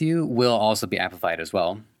comes with you will also be amplified as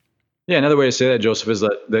well. Yeah, another way to say that, Joseph, is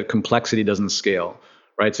that complexity doesn't scale,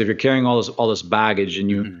 right? So if you're carrying all this baggage and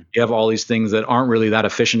you have all these things that aren't really that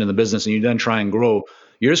efficient in the business, and you then try and grow,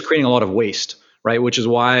 you're just creating a lot of waste, right? Which is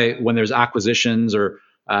why when there's acquisitions or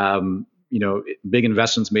big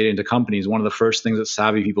investments made into companies, one of the first things that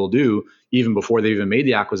savvy people do, even before they even made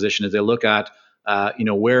the acquisition, is they look at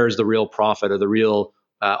where is the real profit or the real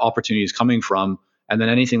opportunities coming from, and then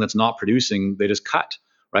anything that's not producing, they just cut.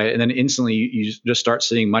 Right. And then instantly you just start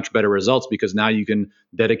seeing much better results because now you can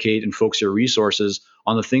dedicate and focus your resources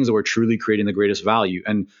on the things that were truly creating the greatest value.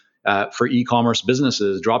 And for e-commerce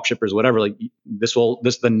businesses, drop shippers, whatever, like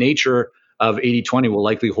the nature of 80-20 will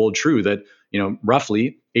likely hold true that,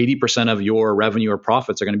 roughly 80% of your revenue or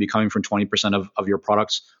profits are going to be coming from 20% of your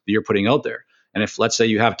products that you're putting out there. And if, let's say,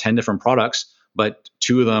 you have 10 different products, but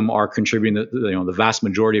 2 of them are contributing the vast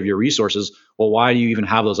majority of your resources, well, why do you even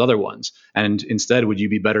have those other ones? And instead, would you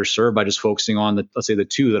be better served by just focusing on let's say the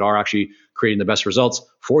 2 that are actually creating the best results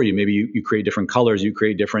for you? Maybe you create different colors, you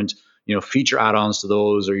create different feature add-ons to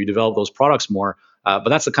those, or you develop those products more. But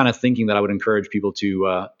that's the kind of thinking that I would encourage people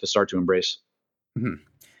to start to embrace.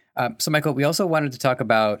 Mm-hmm. So, Michael, we also wanted to talk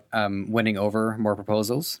about winning over more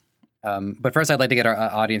proposals. But first, I'd like to get our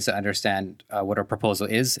audience to understand what a proposal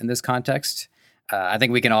is in this context. I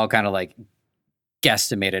think we can all kind of like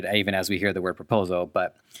guesstimate it even as we hear the word proposal.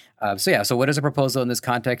 But so what is a proposal in this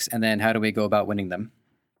context? And then how do we go about winning them?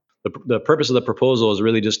 The purpose of the proposal is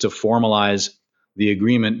really just to formalize the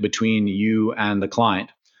agreement between you and the client.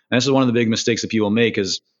 And this is one of the big mistakes that people make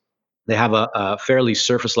is they have a fairly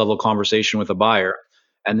surface level conversation with a buyer,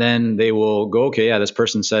 and then they will go, okay, yeah, this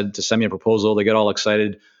person said to send me a proposal. They get all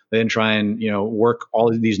excited, they then try and work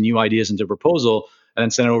all of these new ideas into a proposal, and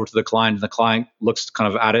then send it over to the client. And the client looks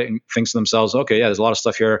kind of at it and thinks to themselves, okay, yeah, there's a lot of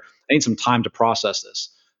stuff here. I need some time to process this,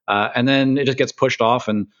 and then it just gets pushed off.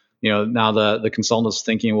 And now the consultant is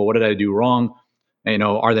thinking, well, what did I do wrong? And,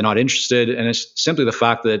 are they not interested? And it's simply the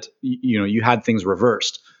fact that you had things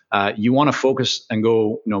reversed. You want to focus and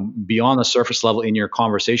go beyond the surface level in your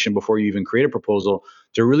conversation before you even create a proposal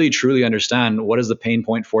to really truly understand what is the pain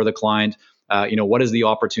point for the client. What is the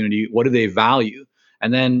opportunity? What do they value?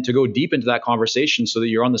 And then to go deep into that conversation so that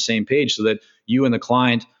you're on the same page, so that you and the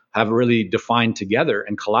client have really defined together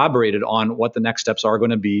and collaborated on what the next steps are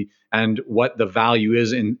going to be and what the value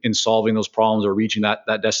is in solving those problems or reaching that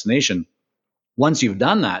destination. Once you've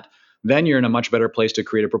done that, then you're in a much better place to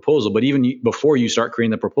create a proposal. But even before you start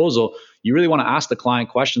creating the proposal, you really want to ask the client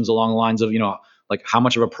questions along the lines of, like, how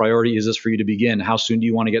much of a priority is this for you to begin? How soon do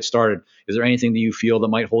you want to get started? Is there anything that you feel that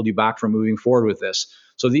might hold you back from moving forward with this?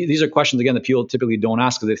 So these are questions, again, that people typically don't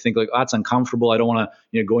ask because they think like, oh, that's uncomfortable. I don't want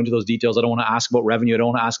to go into those details. I don't want to ask about revenue. I don't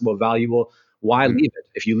want to ask about value. Well, why leave it?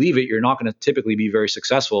 If you leave it, you're not going to typically be very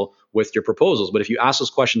successful with your proposals. But if you ask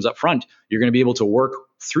those questions up front, you're going to be able to work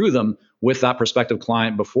through them with that prospective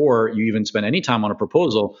client before you even spend any time on a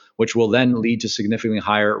proposal, which will then lead to significantly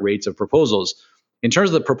higher rates of proposals. In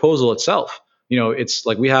terms of the proposal itself, it's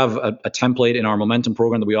like we have a template in our Momentum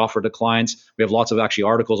program that we offer to clients. We have lots of actually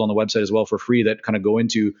articles on the website as well for free that kind of go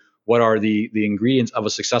into what are the ingredients of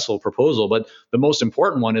a successful proposal. But the most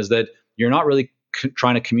important one is that you're not really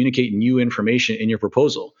trying to communicate new information in your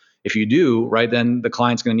proposal. If you do, right, then the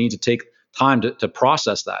client's going to need to take time to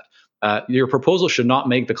process that. Your proposal should not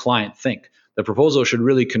make the client think. The proposal should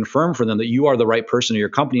really confirm for them that you are the right person or your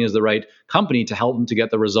company is the right company to help them to get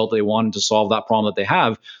the result they want and to solve that problem that they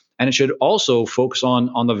have. And it should also focus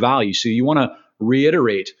on the value. So you want to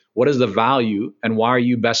reiterate what is the value and why are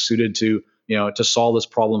you best suited to solve this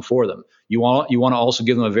problem for them. You want to also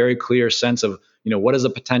give them a very clear sense of what is the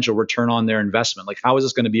potential return on their investment. Like, how is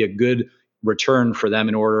this going to be a good return for them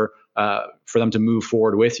in order for them to move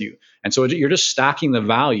forward with you? And so you're just stacking the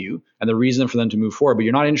value and the reason for them to move forward, but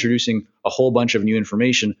you're not introducing a whole bunch of new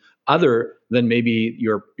information other than maybe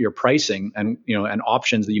your pricing and and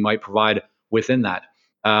options that you might provide within that.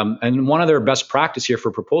 And one other best practice here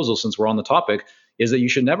for proposals, since we're on the topic, is that you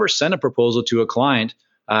should never send a proposal to a client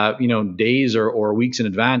days or weeks in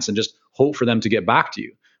advance and just hope for them to get back to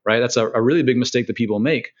you. Right? That's a really big mistake that people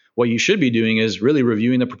make. What you should be doing is really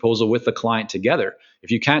reviewing the proposal with the client together. If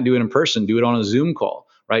you can't do it in person, do it on a Zoom call,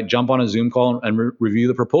 right? Jump on a Zoom call and review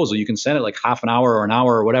the proposal. You can send it like half an hour or an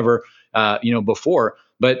hour or whatever, before,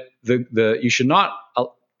 but you should not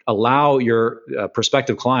allow your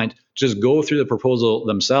prospective client to just go through the proposal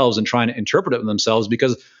themselves and try and interpret it themselves,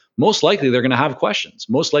 because most likely they're going to have questions.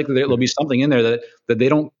 Most likely there'll be something in there that they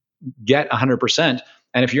don't get 100%.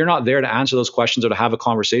 And if you're not there to answer those questions or to have a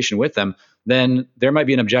conversation with them, then there might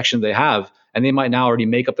be an objection they have, and they might now already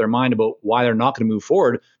make up their mind about why they're not going to move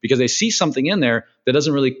forward because they see something in there that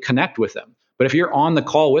doesn't really connect with them. But if you're on the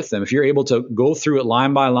call with them, if you're able to go through it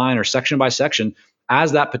line by line or section by section,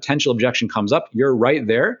 as that potential objection comes up, you're right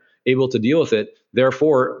there able to deal with it.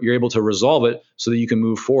 Therefore, you're able to resolve it so that you can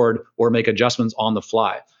move forward or make adjustments on the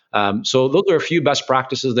fly. So those are a few best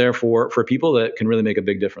practices there for people that can really make a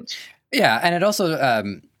big difference. Yeah, and it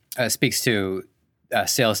also speaks to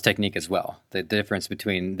sales technique as well. The difference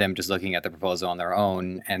between them just looking at the proposal on their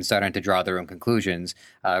own and starting to draw their own conclusions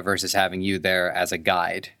versus having you there as a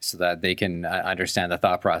guide so that they can understand the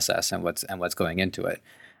thought process and what's going into it.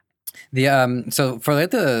 So for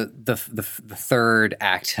like the third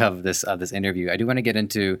act of this interview, I do want to get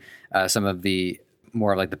into some of the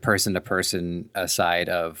more like the person to person side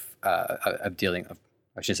of dealing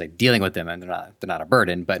with them, and they're not a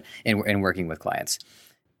burden, but in working with clients.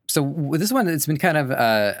 So with this one, it's been kind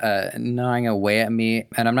of gnawing away at me,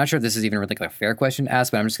 and I'm not sure if this is even really like a fair question to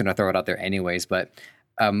ask, but I'm just going to throw it out there anyways. But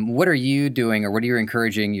what are you doing, or what are you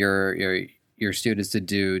encouraging your students to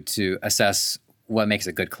do to assess what makes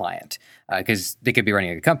a good client? Because they could be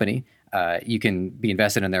running a company, you can be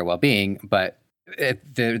invested in their well-being, but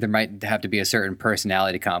there might have to be a certain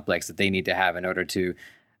personality complex that they need to have in order to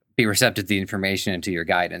be receptive to the information and to your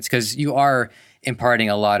guidance, because you are imparting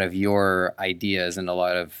a lot of your ideas and a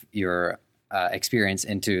lot of your experience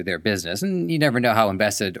into their business, and you never know how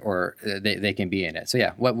invested or they can be in it. So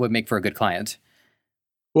yeah, what would make for a good client?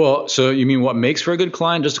 Well, so you mean what makes for a good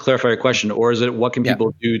client, just to clarify your question, or is it what can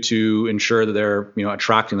people do to ensure that they're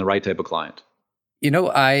attracting the right type of client?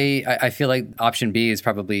 I feel like option B is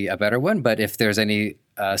probably a better one, but if there's any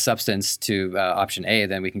substance to option A,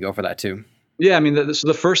 then we can go for that too. Yeah, I mean, so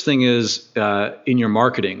the first thing is in your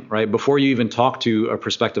marketing, right? Before you even talk to a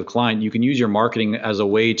prospective client, you can use your marketing as a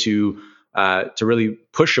way to really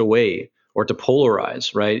push away or to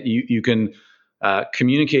polarize, right? You can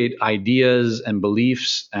communicate ideas and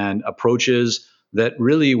beliefs and approaches that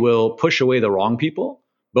really will push away the wrong people,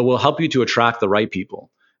 but will help you to attract the right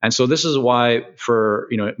people. And so this is why, for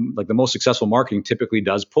like the most successful marketing typically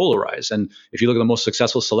does polarize. And if you look at the most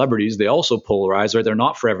successful celebrities, they also polarize, right? They're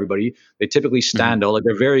not for everybody. They typically Hmm. stand out, like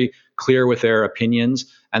they're very clear with their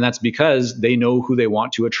opinions, and that's because they know who they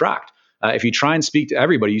want to attract. If you try and speak to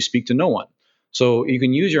everybody, you speak to no one. So you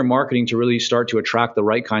can use your marketing to really start to attract the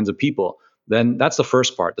right kinds of people. Then that's the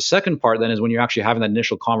first part. The second part then is when you're actually having that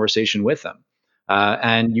initial conversation with them,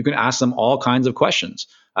 and you can ask them all kinds of questions.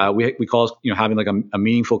 We call it having like a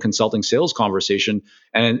meaningful consulting sales conversation,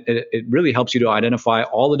 and it really helps you to identify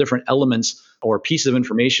all the different elements or pieces of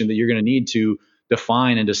information that you're going to need to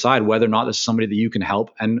define and decide whether or not this is somebody that you can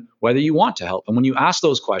help and whether you want to help. And when you ask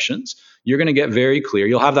those questions, you're going to get very clear.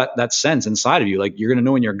 You'll have that sense inside of you, like you're going to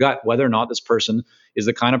know in your gut whether or not this person is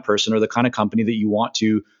the kind of person or the kind of company that you want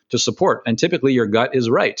to support. And typically, your gut is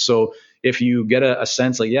right. So if you get a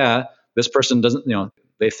sense like, yeah, this person doesn't,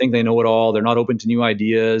 they think they know it all. They're not open to new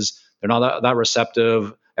ideas. They're not that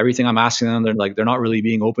receptive. Everything I'm asking them, they're not really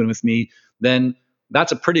being open with me. Then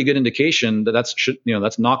that's a pretty good indication that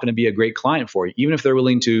that's not going to be a great client for you. Even if they're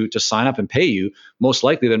willing to sign up and pay you, most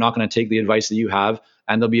likely they're not going to take the advice that you have,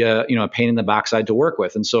 and they'll be a pain in the backside to work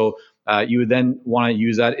with. And so you would then want to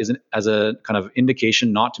use that as a kind of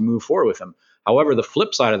indication not to move forward with them. However, the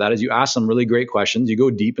flip side of that is you ask some really great questions, you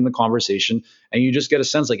go deep in the conversation, and you just get a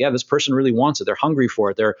sense like, yeah, this person really wants it. They're hungry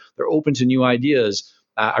for it. They're open to new ideas.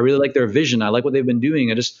 I really like their vision. I like what they've been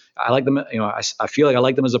doing. I like them. I feel like I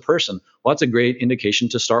like them as a person. Well, that's a great indication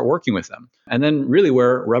to start working with them. And then really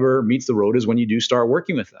where rubber meets the road is when you do start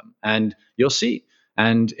working with them, and you'll see.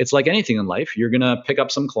 And it's like anything in life. You're going to pick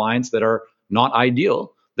up some clients that are not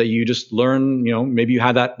ideal, that you just learn, maybe you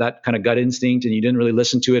had that kind of gut instinct and you didn't really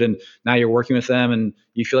listen to it. And now you're working with them and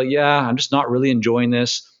you feel like, yeah, I'm just not really enjoying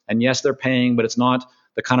this. And yes, they're paying, but it's not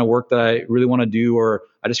the kind of work that I really want to do, or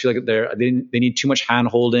I just feel like they need too much hand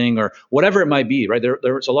holding or whatever it might be, right?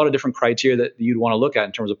 There's a lot of different criteria that you'd want to look at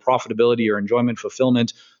in terms of profitability or enjoyment,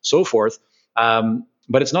 fulfillment, so forth.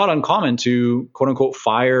 But it's not uncommon to quote unquote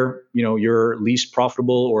fire, your least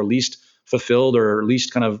profitable or least fulfilled or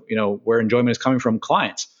least kind of, where enjoyment is coming from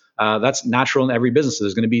clients. That's natural in every business.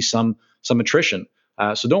 There's going to be some attrition.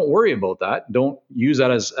 So don't worry about that. Don't use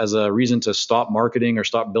that as a reason to stop marketing or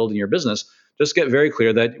stop building your business. Just get very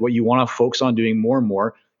clear that what you want to focus on doing more and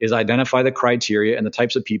more is identify the criteria and the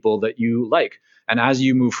types of people that you like. And as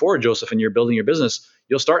you move forward, Joseph, and you're building your business,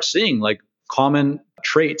 you'll start seeing like common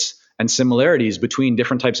traits and similarities between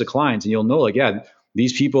different types of clients. And you'll know, like, yeah,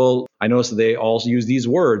 these people, I noticed that they all use these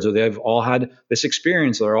words, or they've all had this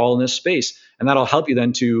experience, or they're all in this space. And that'll help you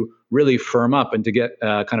then to really firm up and to get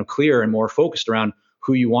kind of clear and more focused around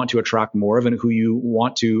who you want to attract more of and who you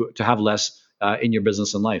want to have less in your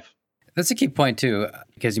business and life. That's a key point too,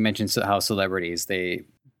 because you mentioned how celebrities they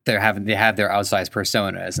have their outsized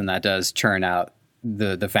personas, and that does churn out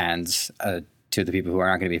the fans to the people who are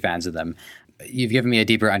not going to be fans of them. You've given me a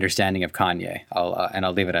deeper understanding of Kanye,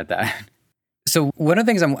 I'll leave it at that. So one of the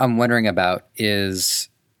things I'm wondering about is,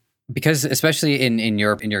 because especially in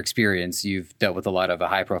your experience, you've dealt with a lot of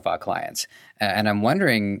high profile clients, and I'm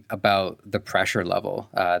wondering about the pressure level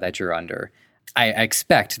that you're under. I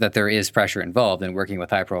expect that there is pressure involved in working with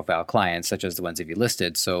high profile clients, such as the ones that you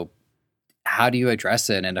listed. So how do you address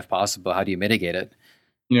it? And if possible, how do you mitigate it?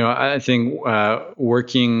 I think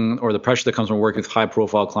working or the pressure that comes from working with high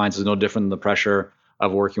profile clients is no different than the pressure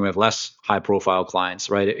of working with less high profile clients,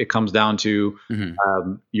 right? It comes down to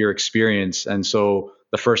Hmm. your experience. And so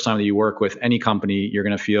the first time that you work with any company, you're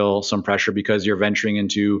going to feel some pressure because you're venturing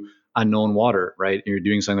into unknown water, right? You're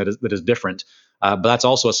doing something that is different. But that's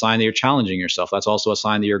also a sign that you're challenging yourself. That's also a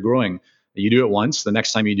sign that you're growing. You do it once, the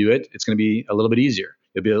next time you do it, it's going to be a little bit easier.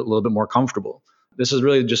 You'll be a little bit more comfortable. This is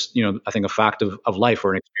really just, I think a fact of life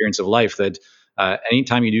or an experience of life that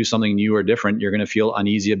anytime you do something new or different, you're going to feel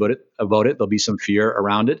uneasy about it. There'll be some fear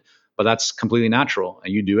around it, but that's completely natural.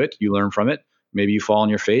 And you do it, you learn from it. Maybe you fall on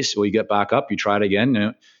your face, well, you get back up, you try it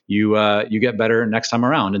again, you get better next time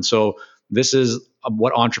around. And so this is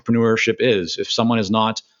what entrepreneurship is. If someone is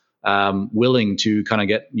not willing to kind of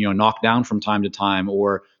get knocked down from time to time,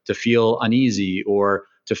 or to feel uneasy, or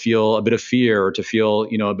to feel a bit of fear, or to feel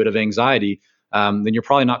a bit of anxiety, then you're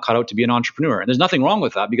probably not cut out to be an entrepreneur. And there's nothing wrong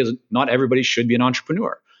with that, because not everybody should be an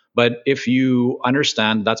entrepreneur. But if you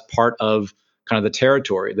understand that's part of kind of the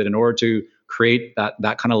territory, that in order to create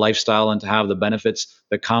that kind of lifestyle and to have the benefits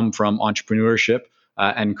that come from entrepreneurship,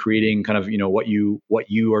 and creating kind of what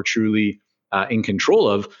you are truly in control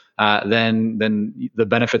of, then the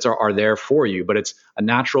benefits are there for you. But it's a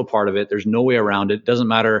natural part of it. There's no way around it. It doesn't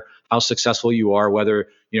matter how successful you are, whether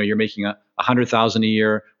you're making 100,000 a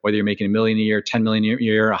year, whether you're making 1 million a year, 10 million a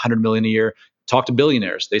year, 100 million a year. Talk to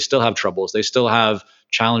billionaires. They still have troubles. They still have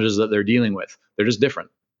challenges that they're dealing with. They're just different.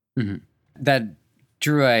 Mm-hmm. That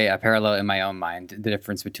drew a parallel in my own mind, the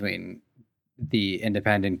difference between the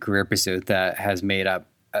independent career pursuit that has made up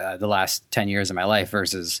the last 10 years of my life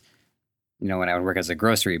versus, when I would work as a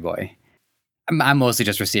grocery boy. I'm mostly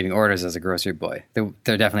just receiving orders as a grocery boy. There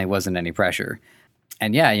definitely wasn't any pressure.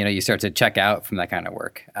 And yeah, you start to check out from that kind of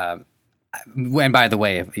work. And by the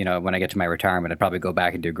way, when I get to my retirement, I'd probably go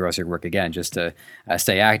back and do grocery work again just to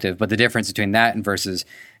stay active. But the difference between that and versus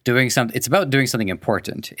doing something, it's about doing something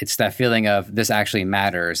important. It's that feeling of this actually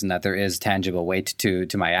matters and that there is tangible weight to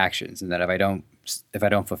my actions, and that if I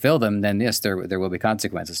don't fulfill them, then yes, there will be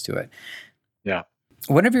consequences to it. Yeah.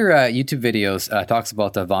 One of your YouTube videos talks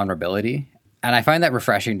about the vulnerability, and I find that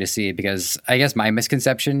refreshing to see, because I guess my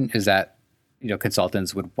misconception is that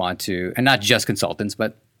consultants would want to, and not just consultants,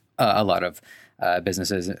 but a lot of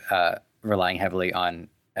businesses relying heavily on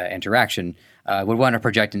interaction would want to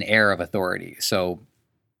project an air of authority. So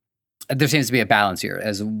there seems to be a balance here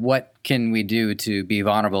as what can we do to be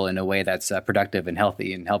vulnerable in a way that's productive and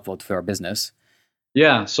healthy and helpful for our business?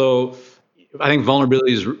 Yeah. So I think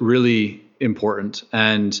vulnerability is really important,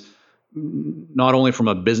 and not only from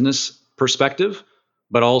a business perspective,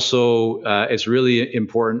 but also it's really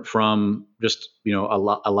important from just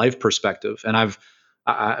a life perspective. And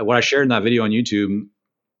what I shared in that video on YouTube,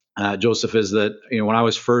 Joseph, is that when I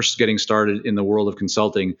was first getting started in the world of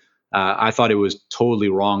consulting, I thought it was totally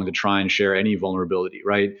wrong to try and share any vulnerability,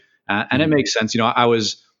 right? And it makes sense. I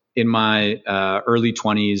was in my early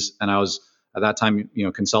 20s, and I was at that time,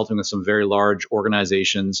 consulting with some very large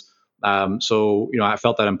organizations. So I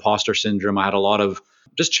felt that imposter syndrome. I had a lot of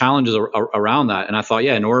just challenges around that, and I thought,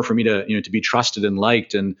 yeah, in order for me to to be trusted and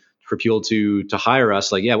liked, and for people to hire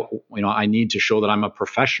us, like, yeah, I need to show that I'm a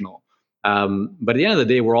professional. But at the end of the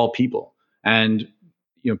day, we're all people, and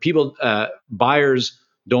people, buyers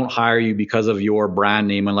don't hire you because of your brand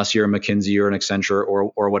name, unless you're a McKinsey or an Accenture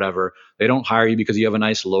or whatever. They don't hire you because you have a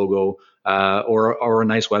nice logo, or a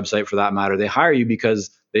nice website for that matter. They hire you because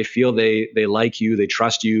they feel they like you, they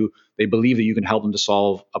trust you, they believe that you can help them to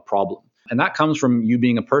solve a problem, and that comes from you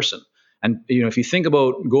being a person. And if you think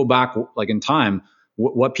about, go back like in time,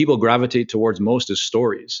 what people gravitate towards most is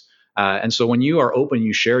stories. And so when you are open,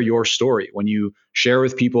 you share your story. When you share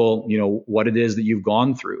with people, what it is that you've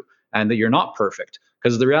gone through, and that you're not perfect,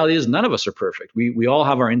 because the reality is none of us are perfect. We all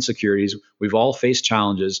have our insecurities. We've all faced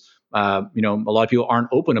challenges. A lot of people aren't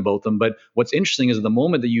open about them. But what's interesting is the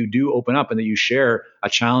moment that you do open up and that you share a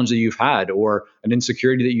challenge that you've had, or an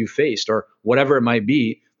insecurity that you faced, or whatever it might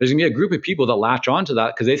be, there's gonna be a group of people that latch onto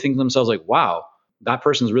that because they think to themselves like, wow, that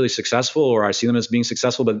person's really successful, or I see them as being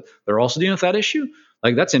successful, but they're also dealing with that issue.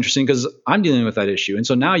 Like, that's interesting because I'm dealing with that issue. And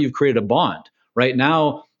so now you've created a bond. Right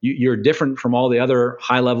now, you're different from all the other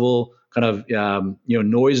high level kind of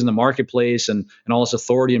noise in the marketplace, and all this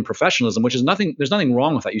authority and professionalism, which is nothing. There's nothing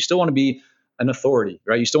wrong with that. You still want to be an authority,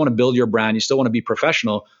 right? You still want to build your brand. You still want to be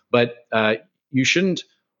professional, but you shouldn't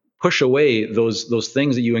push away those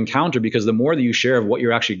things that you encounter, because the more that you share of what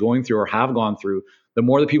you're actually going through or have gone through, the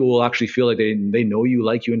more that people will actually feel like they know you,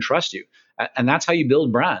 like you, and trust you. And that's how you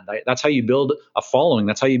build brand. That's how you build a following.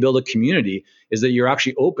 That's how you build a community, is that you're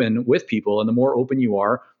actually open with people. And the more open you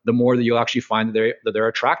are, the more that you'll actually find that they're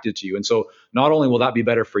attracted to you. And so not only will that be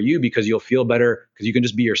better for you, because you'll feel better because you can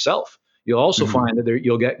just be yourself, you'll also find that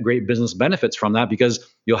you'll get great business benefits from that, because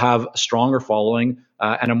you'll have a stronger following,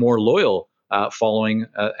 and a more loyal following.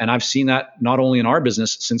 And I've seen that not only in our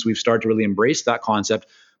business since we've started to really embrace that concept,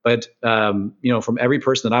 but from every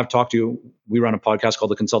person that I've talked to. We run a podcast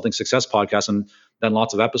called the Consulting Success Podcast, and done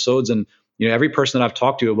lots of episodes. And every person that I've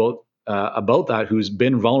talked to about that, who's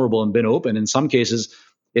been vulnerable and been open, in some cases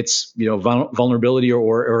it's vulnerability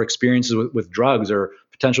or experiences with drugs, or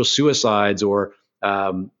potential suicides, or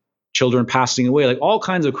children passing away, like all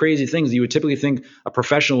kinds of crazy things that you would typically think a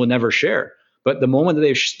professional would never share. But the moment that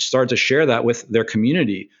they start to share that with their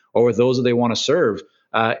community, or with those that they want to serve,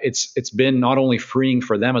 it's been not only freeing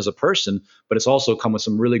for them as a person, but it's also come with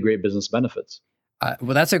some really great business benefits.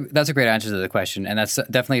 Well, that's a great answer to the question, and that's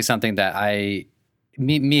definitely something that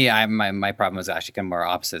My problem was actually kind of more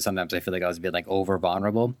opposite. Sometimes I feel like I was a bit like over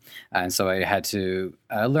vulnerable, and so I had to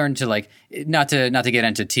learn to like not to get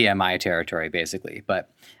into TMI territory, basically. But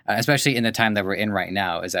especially in the time that we're in right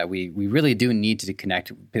now, is that we really do need to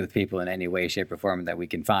connect with people in any way, shape, or form that we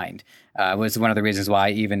can find. Was one of the reasons why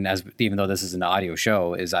even though this is an audio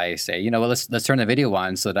show, is I say, well, let's turn the video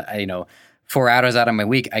on so that 4 hours out of my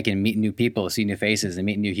week, I can meet new people, see new faces, and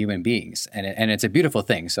meet new human beings, and it's a beautiful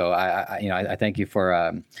thing. So I thank you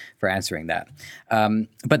for answering that.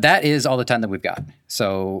 But that is all the time that we've got.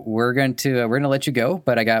 So we're going to let you go.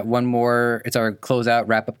 But I got one more. It's our closeout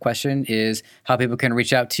wrap up question: is how people can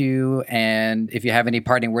reach out to you, and if you have any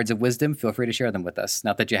parting words of wisdom, feel free to share them with us.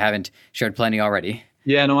 Not that you haven't shared plenty already.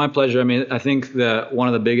 Yeah, no, my pleasure. I mean, I think that one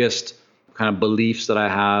of the biggest kind of beliefs that I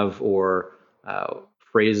have, or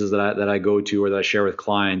phrases that I go to or that I share with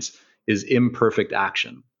clients, is imperfect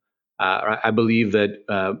action. I believe that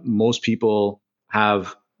most people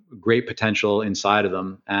have great potential inside of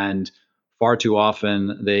them, and far too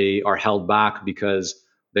often they are held back because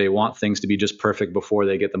they want things to be just perfect before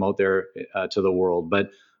they get them out there to the world.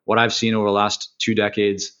 But what I've seen over the last 2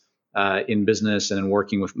 decades in business and in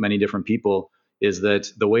working with many different people is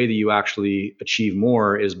that the way that you actually achieve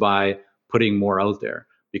more is by putting more out there.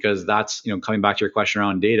 Because that's, coming back to your question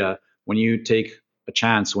around data, when you take a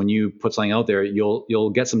chance, when you put something out there, you'll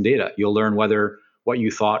get some data. You'll learn whether what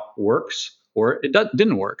you thought works or it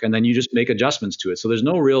didn't work, and then you just make adjustments to it. So there's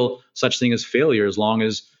no real such thing as failure as long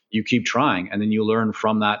as you keep trying, and then you learn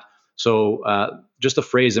from that. So just the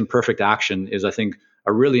phrase imperfect action is, I think,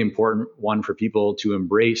 a really important one for people to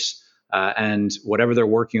embrace, and whatever they're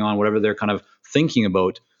working on, whatever they're kind of thinking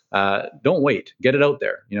about, don't wait, get it out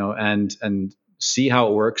there, and see how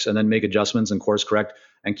it works, and then make adjustments and course correct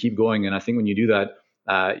and keep going. And I think when you do that,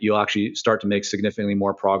 you'll actually start to make significantly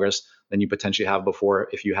more progress than you potentially have before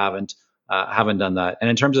if you haven't done that. And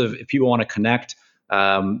in terms of if people want to connect,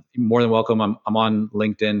 more than welcome. I'm on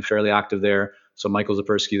LinkedIn, fairly active there. So Michael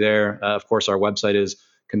Zipursky there. Of course, our website is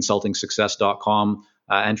consultingsuccess.com.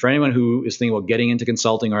 And for anyone who is thinking about getting into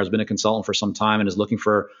consulting or has been a consultant for some time and is looking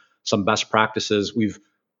for some best practices, we've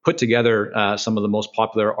put together some of the most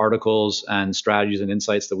popular articles and strategies and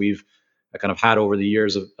insights that we've kind of had over the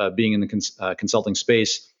years of being in the consulting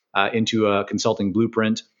space into a consulting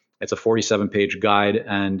blueprint. It's a 47-page guide,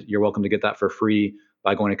 and you're welcome to get that for free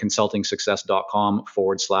by going to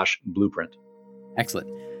consultingsuccess.com/blueprint. Excellent.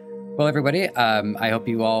 Well, everybody, I hope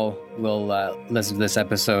you all will listen to this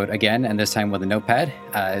episode again, and this time with a notepad.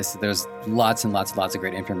 There's lots and lots of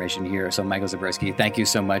great information here. So, Michael Zipursky, thank you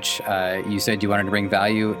so much. You said you wanted to bring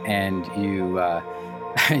value, and you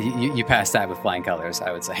you passed that with flying colors,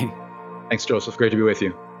 I would say. Thanks, Joseph. Great to be with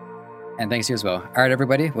you. And thanks to you as well. All right,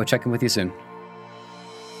 everybody, we'll check in with you soon.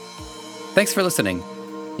 Thanks for listening.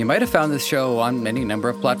 You might have found this show on any number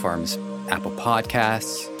of platforms: Apple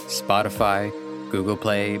Podcasts, Spotify, Google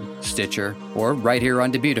Play, Stitcher, or right here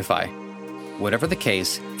on Debutify. Whatever the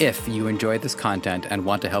case, if you enjoyed this content and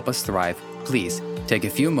want to help us thrive, please take a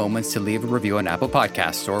few moments to leave a review on Apple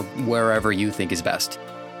Podcasts or wherever you think is best.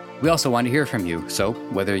 We also want to hear from you, so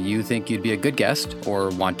whether you think you'd be a good guest or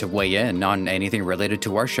want to weigh in on anything related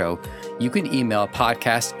to our show, you can email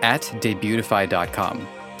podcast@debutify.com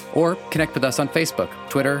or connect with us on Facebook,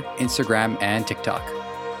 Twitter, Instagram, and TikTok.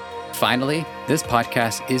 Finally, this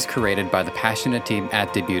podcast is created by the passionate team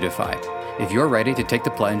at Debutify. If you're ready to take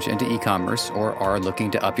the plunge into e-commerce or are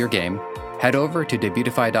looking to up your game, head over to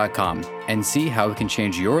Debutify.com and see how it can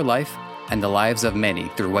change your life and the lives of many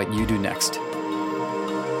through what you do next.